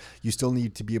applying here. You still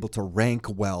need to be able to rank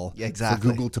well for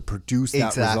Google to produce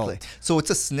that result. So it's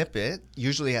a snippet,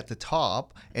 usually at the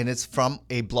top, and it's from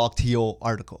a BlogTO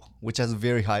article, which has a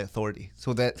very high authority.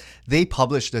 So that they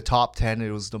published the top 10, it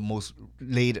was the most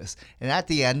latest. And at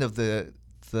the end of the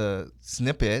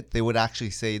snippet, they would actually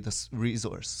say the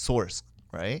source,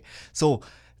 right? So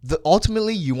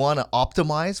ultimately, you want to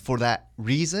optimize for that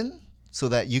reason so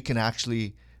that you can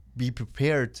actually be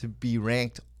prepared to be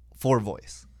ranked for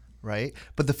voice, right?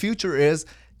 But the future is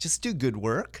just do good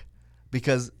work,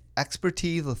 because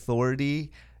expertise,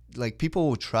 authority, like people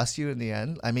will trust you in the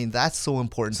end. I mean, that's so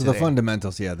important. So today. The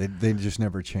fundamentals, they just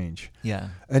never change. Yeah.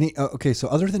 Okay, so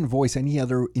other than voice, any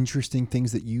other interesting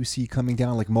things that you see coming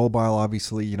down? Like mobile,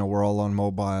 obviously, you know, we're all on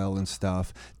mobile and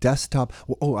stuff. Desktop.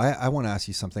 Oh, I want to ask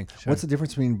you something. Sure. What's the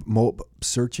difference between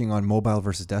searching on mobile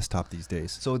versus desktop these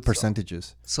days? So it's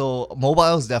percentages. So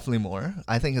mobile is definitely more.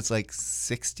 I think it's like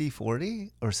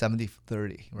 60-40 or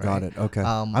 70-30. Right? Got it. Okay.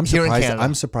 I'm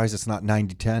surprised it's not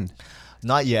 90-10.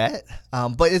 Not yet,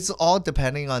 but it's all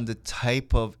depending on the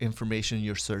type of information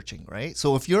you're searching, right?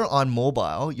 So if you're on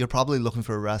mobile, you're probably looking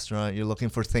for a restaurant, you're looking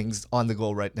for things on the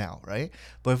go right now, right?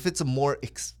 But if it's a more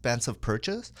expensive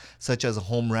purchase, such as a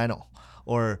home rental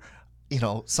or, you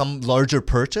know, some larger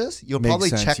purchase, you'll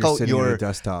probably check out your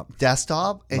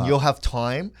desktop and you'll have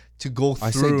time to go through.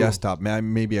 I say desktop,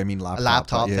 maybe I mean laptop.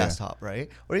 Laptop, desktop, right?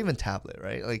 Or even tablet,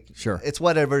 right? Like, sure. It's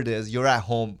whatever it is. You're at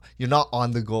home. You're not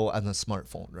on the go on a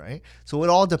smartphone, right? So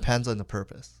it all depends on the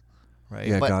purpose. right?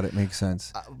 Yeah, But, got it. Makes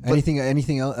sense.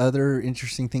 but- Other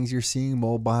interesting things you're seeing?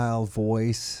 Mobile,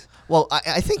 voice. Well,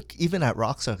 I think even at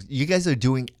Rockstar, you guys are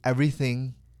doing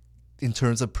everything in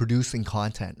terms of producing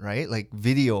content, right? Like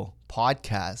video,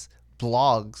 podcasts,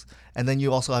 blogs, and then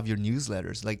you also have your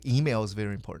newsletters. Like email is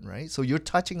very important, right? So you're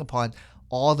touching upon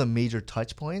all the major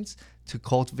touch points to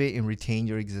cultivate and retain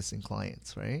your existing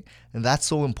clients, right? And that's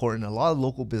so important. A lot of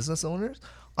local business owners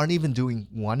aren't even doing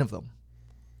one of them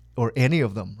or any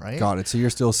of them, right? Got it. So you're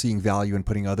still seeing value in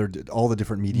putting all the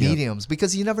different mediums,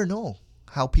 because you never know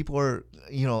how people are,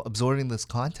 absorbing this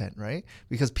content, right?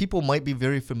 Because people might be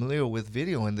very familiar with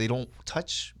video and they don't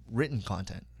touch written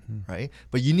content, right?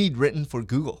 But you need written for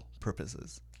Google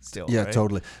purposes still. Yeah, right?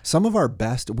 totally. Some of our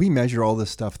best, we measure all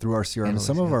this stuff through our CRM.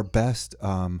 Some of our best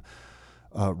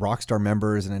Rockstar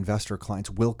members and investor clients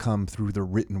will come through the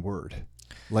written word.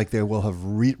 Like they will have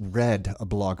read a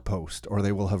blog post, or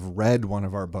they will have read one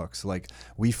of our books. Like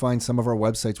we find some of our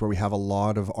websites where we have a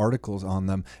lot of articles on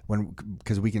them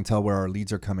because we can tell where our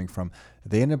leads are coming from.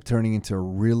 They end up turning into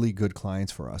really good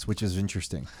clients for us, which is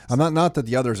interesting. I'm not that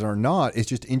the others are not. It's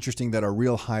just interesting that a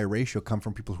real high ratio come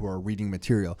from people who are reading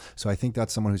material. So I think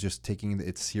that's someone who's just taking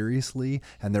it seriously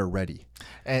and they're ready.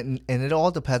 And it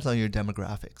all depends on your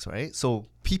demographics, right? So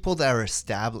people that are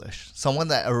established, someone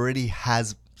that already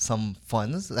has some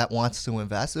funds that wants to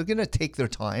invest, they're going to take their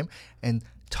time and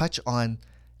touch on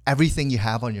everything you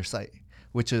have on your site,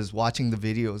 which is watching the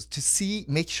videos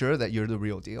to make sure that you're the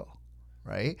real deal,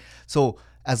 right? So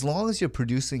as long as you're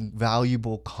producing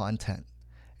valuable content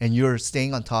and you're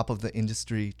staying on top of the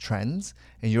industry trends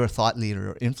and you're a thought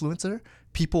leader or influencer,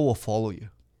 people will follow you,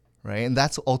 right? And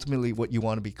that's ultimately what you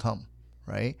want to become,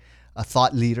 right? A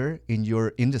thought leader in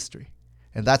your industry.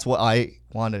 And that's what I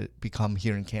want to become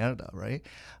here in Canada, right?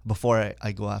 Before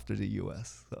I go after the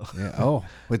US. So. Yeah. Oh,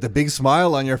 with the big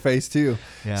smile on your face too.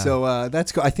 Yeah. So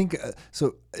that's cool. I think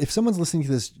so. If someone's listening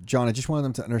to this, John, I just wanted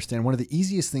them to understand one of the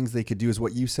easiest things they could do is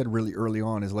what you said really early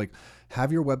on is like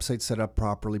have your website set up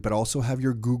properly, but also have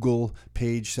your Google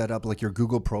page set up, like your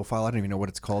Google profile. I don't even know what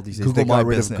it's called these days. Google they got My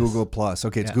rid Business. of Google Plus.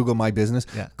 Okay, it's Google My Business.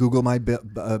 Yeah. Google My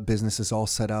Business is all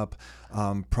set up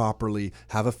properly.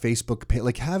 Have a Facebook page.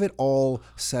 Like have it all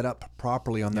set up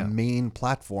properly on the main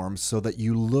platforms so that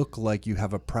you look like you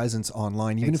have a presence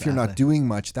online, even if you're not doing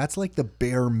much. That's like the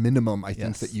bare minimum I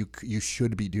think that you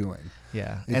should be doing.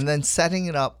 Yeah, and then setting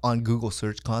it up on Google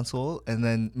Search Console, and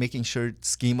then making sure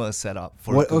schema is set up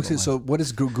for Google. Okay, so what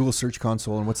is Google Search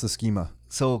Console and what's the schema?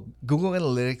 So Google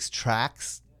Analytics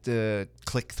tracks the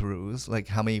click-throughs, like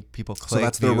how many people click. So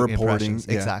that's their reporting. Impressions.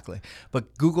 Exactly.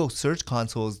 But Google Search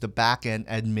Console is the back-end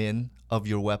admin of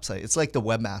your website. It's like the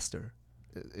webmaster.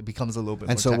 It becomes a little bit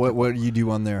more technical. And so what do you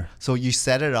do on there? So you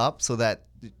set it up so that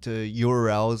the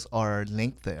URLs are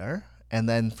linked there. And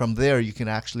then from there, you can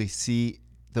actually see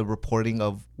the reporting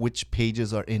of which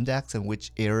pages are indexed and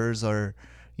which errors are,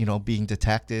 being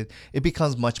detected. It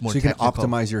becomes much more technical. So you can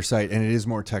optimize your site, and it is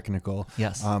more technical.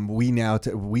 Yes. We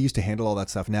used to handle all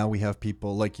that stuff. Now we have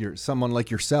people like someone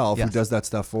like yourself who does that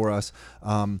stuff for us.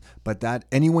 But that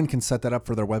anyone can set that up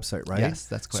for their website, right? Yes,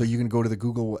 that's correct. So you can go to the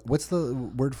Google. What's the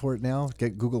word for it now?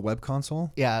 Get Google Web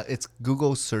Console. Yeah, it's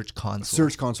Google Search Console.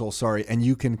 Search Console, sorry, and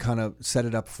you can kind of set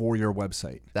it up for your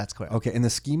website. That's correct. Okay, and the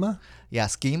schema? Yeah,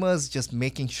 schema is just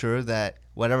making sure that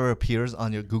whatever appears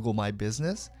on your Google My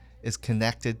Business is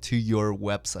connected to your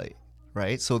website,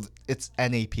 right? So it's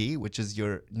NAP, which is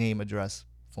your name, address,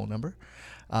 phone number.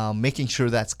 Making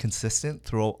sure that's consistent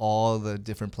through all the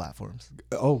different platforms.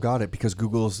 Oh, got it. Because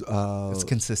Google's it's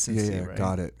consistency, right?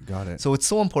 Got it. So it's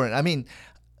so important. I mean,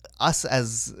 us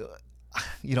as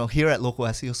here at Local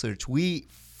SEO Search, we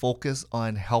focus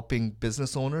on helping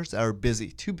business owners that are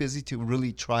too busy to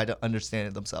really try to understand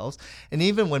it themselves. And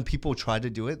even when people try to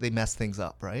do it, they mess things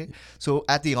up, right? So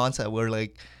at the onset, we're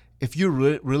like, if you're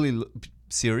really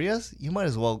serious, you might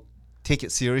as well take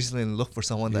it seriously and look for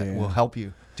someone that will help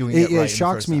you doing it right. It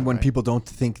shocks me when people don't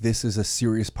think this is a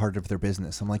serious part of their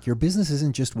business. I'm like, your business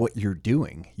isn't just what you're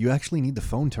doing. You actually need the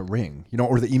phone to ring,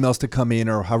 or the emails to come in,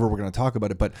 or however we're going to talk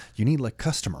about it. But you need like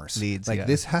customers, leads. Like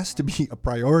this has to be a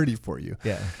priority for you.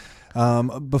 Yeah.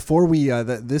 Before we,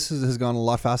 this has gone a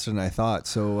lot faster than I thought.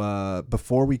 So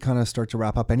before we kind of start to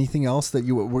wrap up, anything else that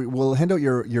we'll hand out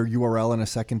your URL in a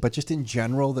second, but just in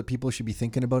general that people should be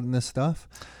thinking about in this stuff?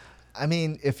 I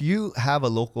mean, if you have a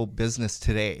local business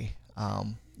today,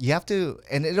 you have to,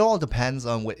 and it all depends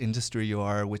on what industry you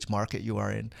are, which market you are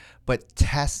in, but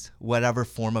test whatever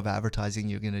form of advertising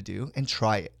you're going to do and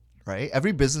try it, right?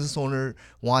 Every business owner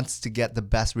wants to get the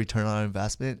best return on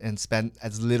investment and spend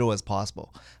as little as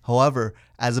possible. However,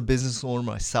 as a business owner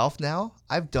myself now,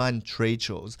 I've done trade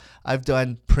shows, I've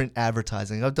done print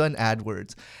advertising, I've done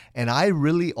AdWords, and I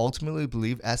really ultimately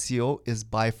believe SEO is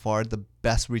by far the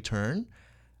best return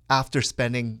after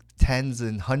spending tens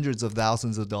and hundreds of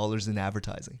thousands of dollars in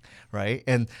advertising, right?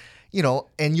 And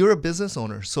and you're a business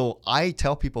owner, so I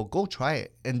tell people, go try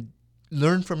it and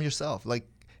learn from yourself,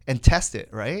 and test it,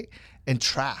 right? And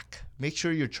track. Make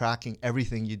sure you're tracking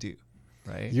everything you do,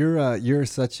 right? You're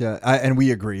such and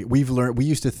we agree. We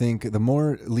used to think the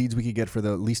more leads we could get for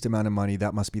the least amount of money,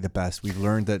 that must be the best. We've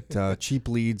learned that cheap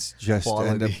leads just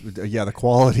end up, the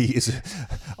quality is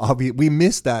obvious. We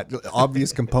miss that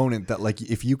obvious component that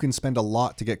if you can spend a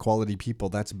lot to get quality people,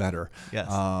 that's better. Yes.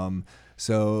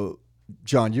 So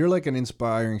John, you're like an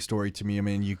inspiring story to me. I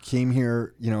mean, you came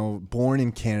here, born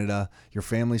in Canada, your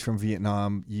family's from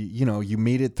Vietnam. You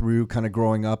made it through kind of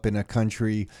growing up in a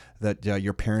country that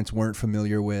your parents weren't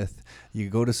familiar with. You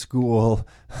go to school,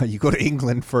 you go to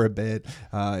England for a bit,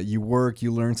 you work,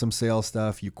 you learn some sales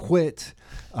stuff, you quit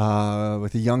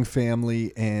with a young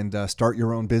family and start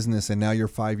your own business. And now you're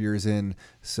 5 years in.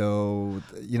 So,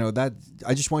 that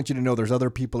I just want you to know there's other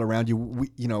people around you.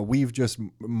 We've just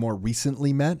more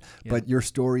recently met, but your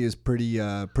story is pretty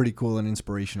cool and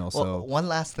inspirational. Well, one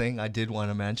last thing I did want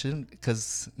to mention,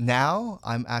 because now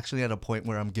I'm actually at a point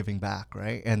where I'm giving back,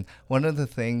 right? And one of the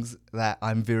things that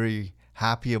I'm very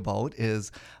happy about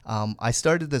is I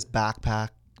started this back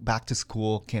to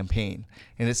school campaign,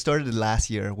 and it started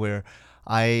last year where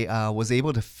I was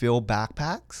able to fill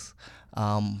backpacks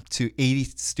to 80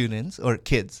 students or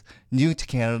kids new to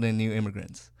Canada and new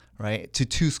immigrants, right, to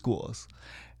 2 schools.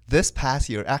 This past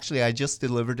year, actually, I just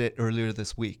delivered it earlier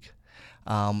this week,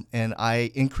 and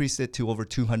I increased it to over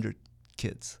 200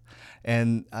 kids.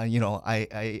 And,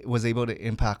 I was able to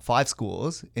impact 5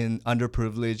 schools in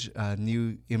underprivileged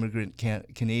new immigrant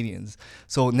Canadians.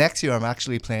 So next year, I'm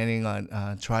actually planning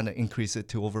on trying to increase it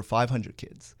to over 500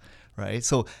 kids, right?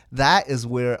 So that is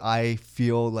where I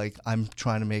feel like I'm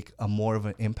trying to make a more of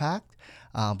an impact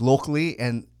locally.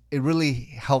 And it really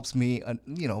helps me,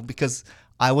 because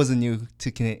I was a new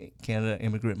to Canada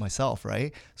immigrant myself,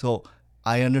 right? So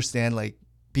I understand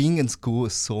being in school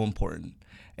is so important.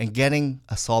 And getting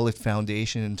a solid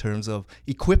foundation in terms of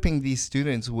equipping these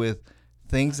students with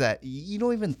things that you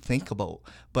don't even think about.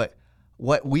 But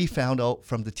what we found out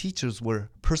from the teachers were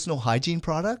personal hygiene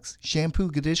products, shampoo,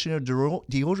 conditioner,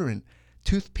 deodorant,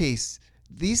 toothpaste.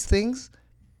 These things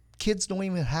kids don't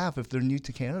even have if they're new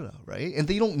to Canada, right? And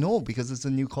they don't know because it's a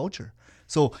new culture.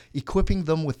 So equipping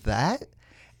them with that,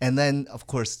 and then, of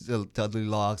course, the Dudley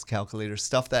logs, calculators,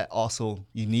 stuff that also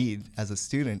you need as a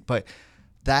student. But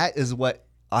that is what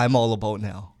I'm all about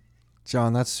now.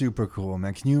 John, that's super cool,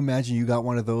 man. Can you imagine you got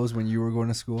one of those when you were going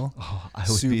to school? Oh, I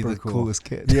would be the coolest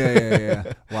kid.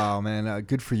 Yeah. Wow, man.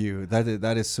 Good for you.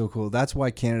 That is so cool. That's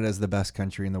why Canada is the best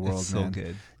country in the world, it's man. So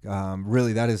good.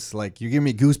 Really, that is you give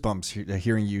me goosebumps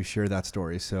hearing you share that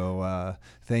story. So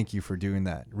thank you for doing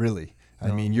that. Really.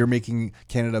 I mean, you're making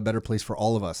Canada a better place for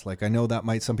all of us. I know that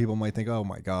some people might think, oh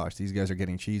my gosh, these guys are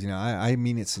getting cheesy. Now, I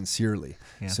mean it sincerely.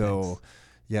 Yeah, so thanks.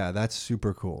 Yeah, that's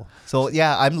super cool. So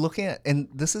yeah, I'm looking at, and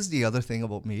this is the other thing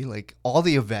about me, all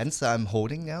the events that I'm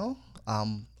holding now,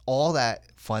 all that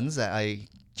funds that I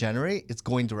generate, it's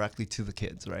going directly to the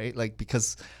kids, right?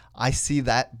 Because I see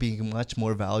that being much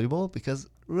more valuable, because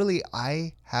really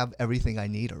I have everything I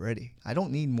need already. I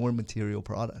don't need more material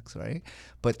products, right?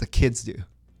 But the kids do,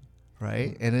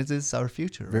 right? And it is our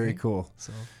future. Very right? cool.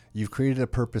 So you've created a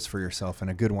purpose for yourself,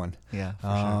 and a good one. Yeah, for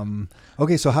sure.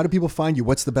 Okay, so how do people find you?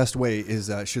 What's the best way?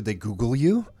 Should they Google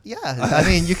you? Yeah, I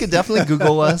mean, you can definitely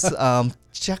Google us.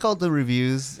 Check out the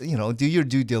reviews. Do your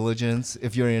due diligence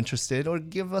if you're interested, or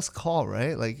give us a call,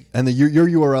 right? And your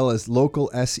URL is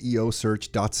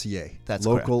localseosearch.ca. That's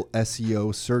correct.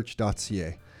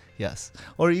 Localseosearch.ca. Yes.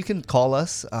 Or you can call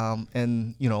us,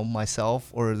 and myself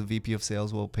or the VP of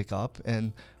Sales will pick up,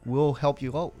 and we'll help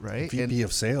you out, right? VP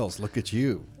of Sales, look at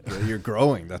you. You're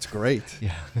growing. That's great.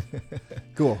 Yeah.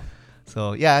 Cool.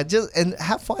 So yeah, and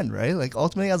have fun, right?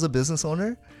 Ultimately, as a business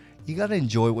owner, you gotta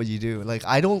enjoy what you do.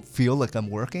 I don't feel like I'm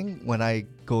working when I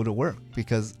go to work,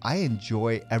 because I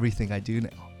enjoy everything I do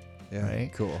now. Yeah.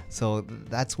 Right. Cool. So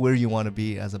that's where you want to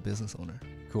be as a business owner.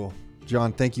 Cool.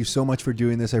 John, thank you so much for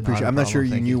doing this. I appreciate it. I'm not sure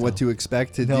you knew what to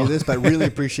expect to do this, but I really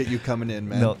appreciate you coming in,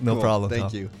 man. No problem.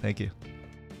 Thank you. Thank you.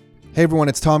 Hey everyone,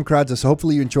 it's Tom Kradza. So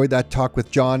hopefully you enjoyed that talk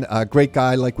with John. Great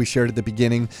guy, like we shared at the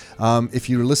beginning. If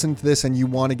you're listening to this and you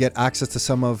want to get access to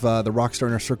some of the Rockstar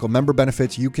Inner Circle member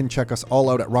benefits, you can check us all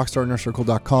out at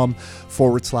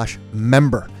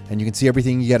rockstarinnercircle.com/member. And you can see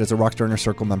everything you get as a Rockstar Inner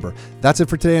Circle member. That's it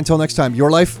for today. Until next time, your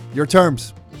life, your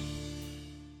terms.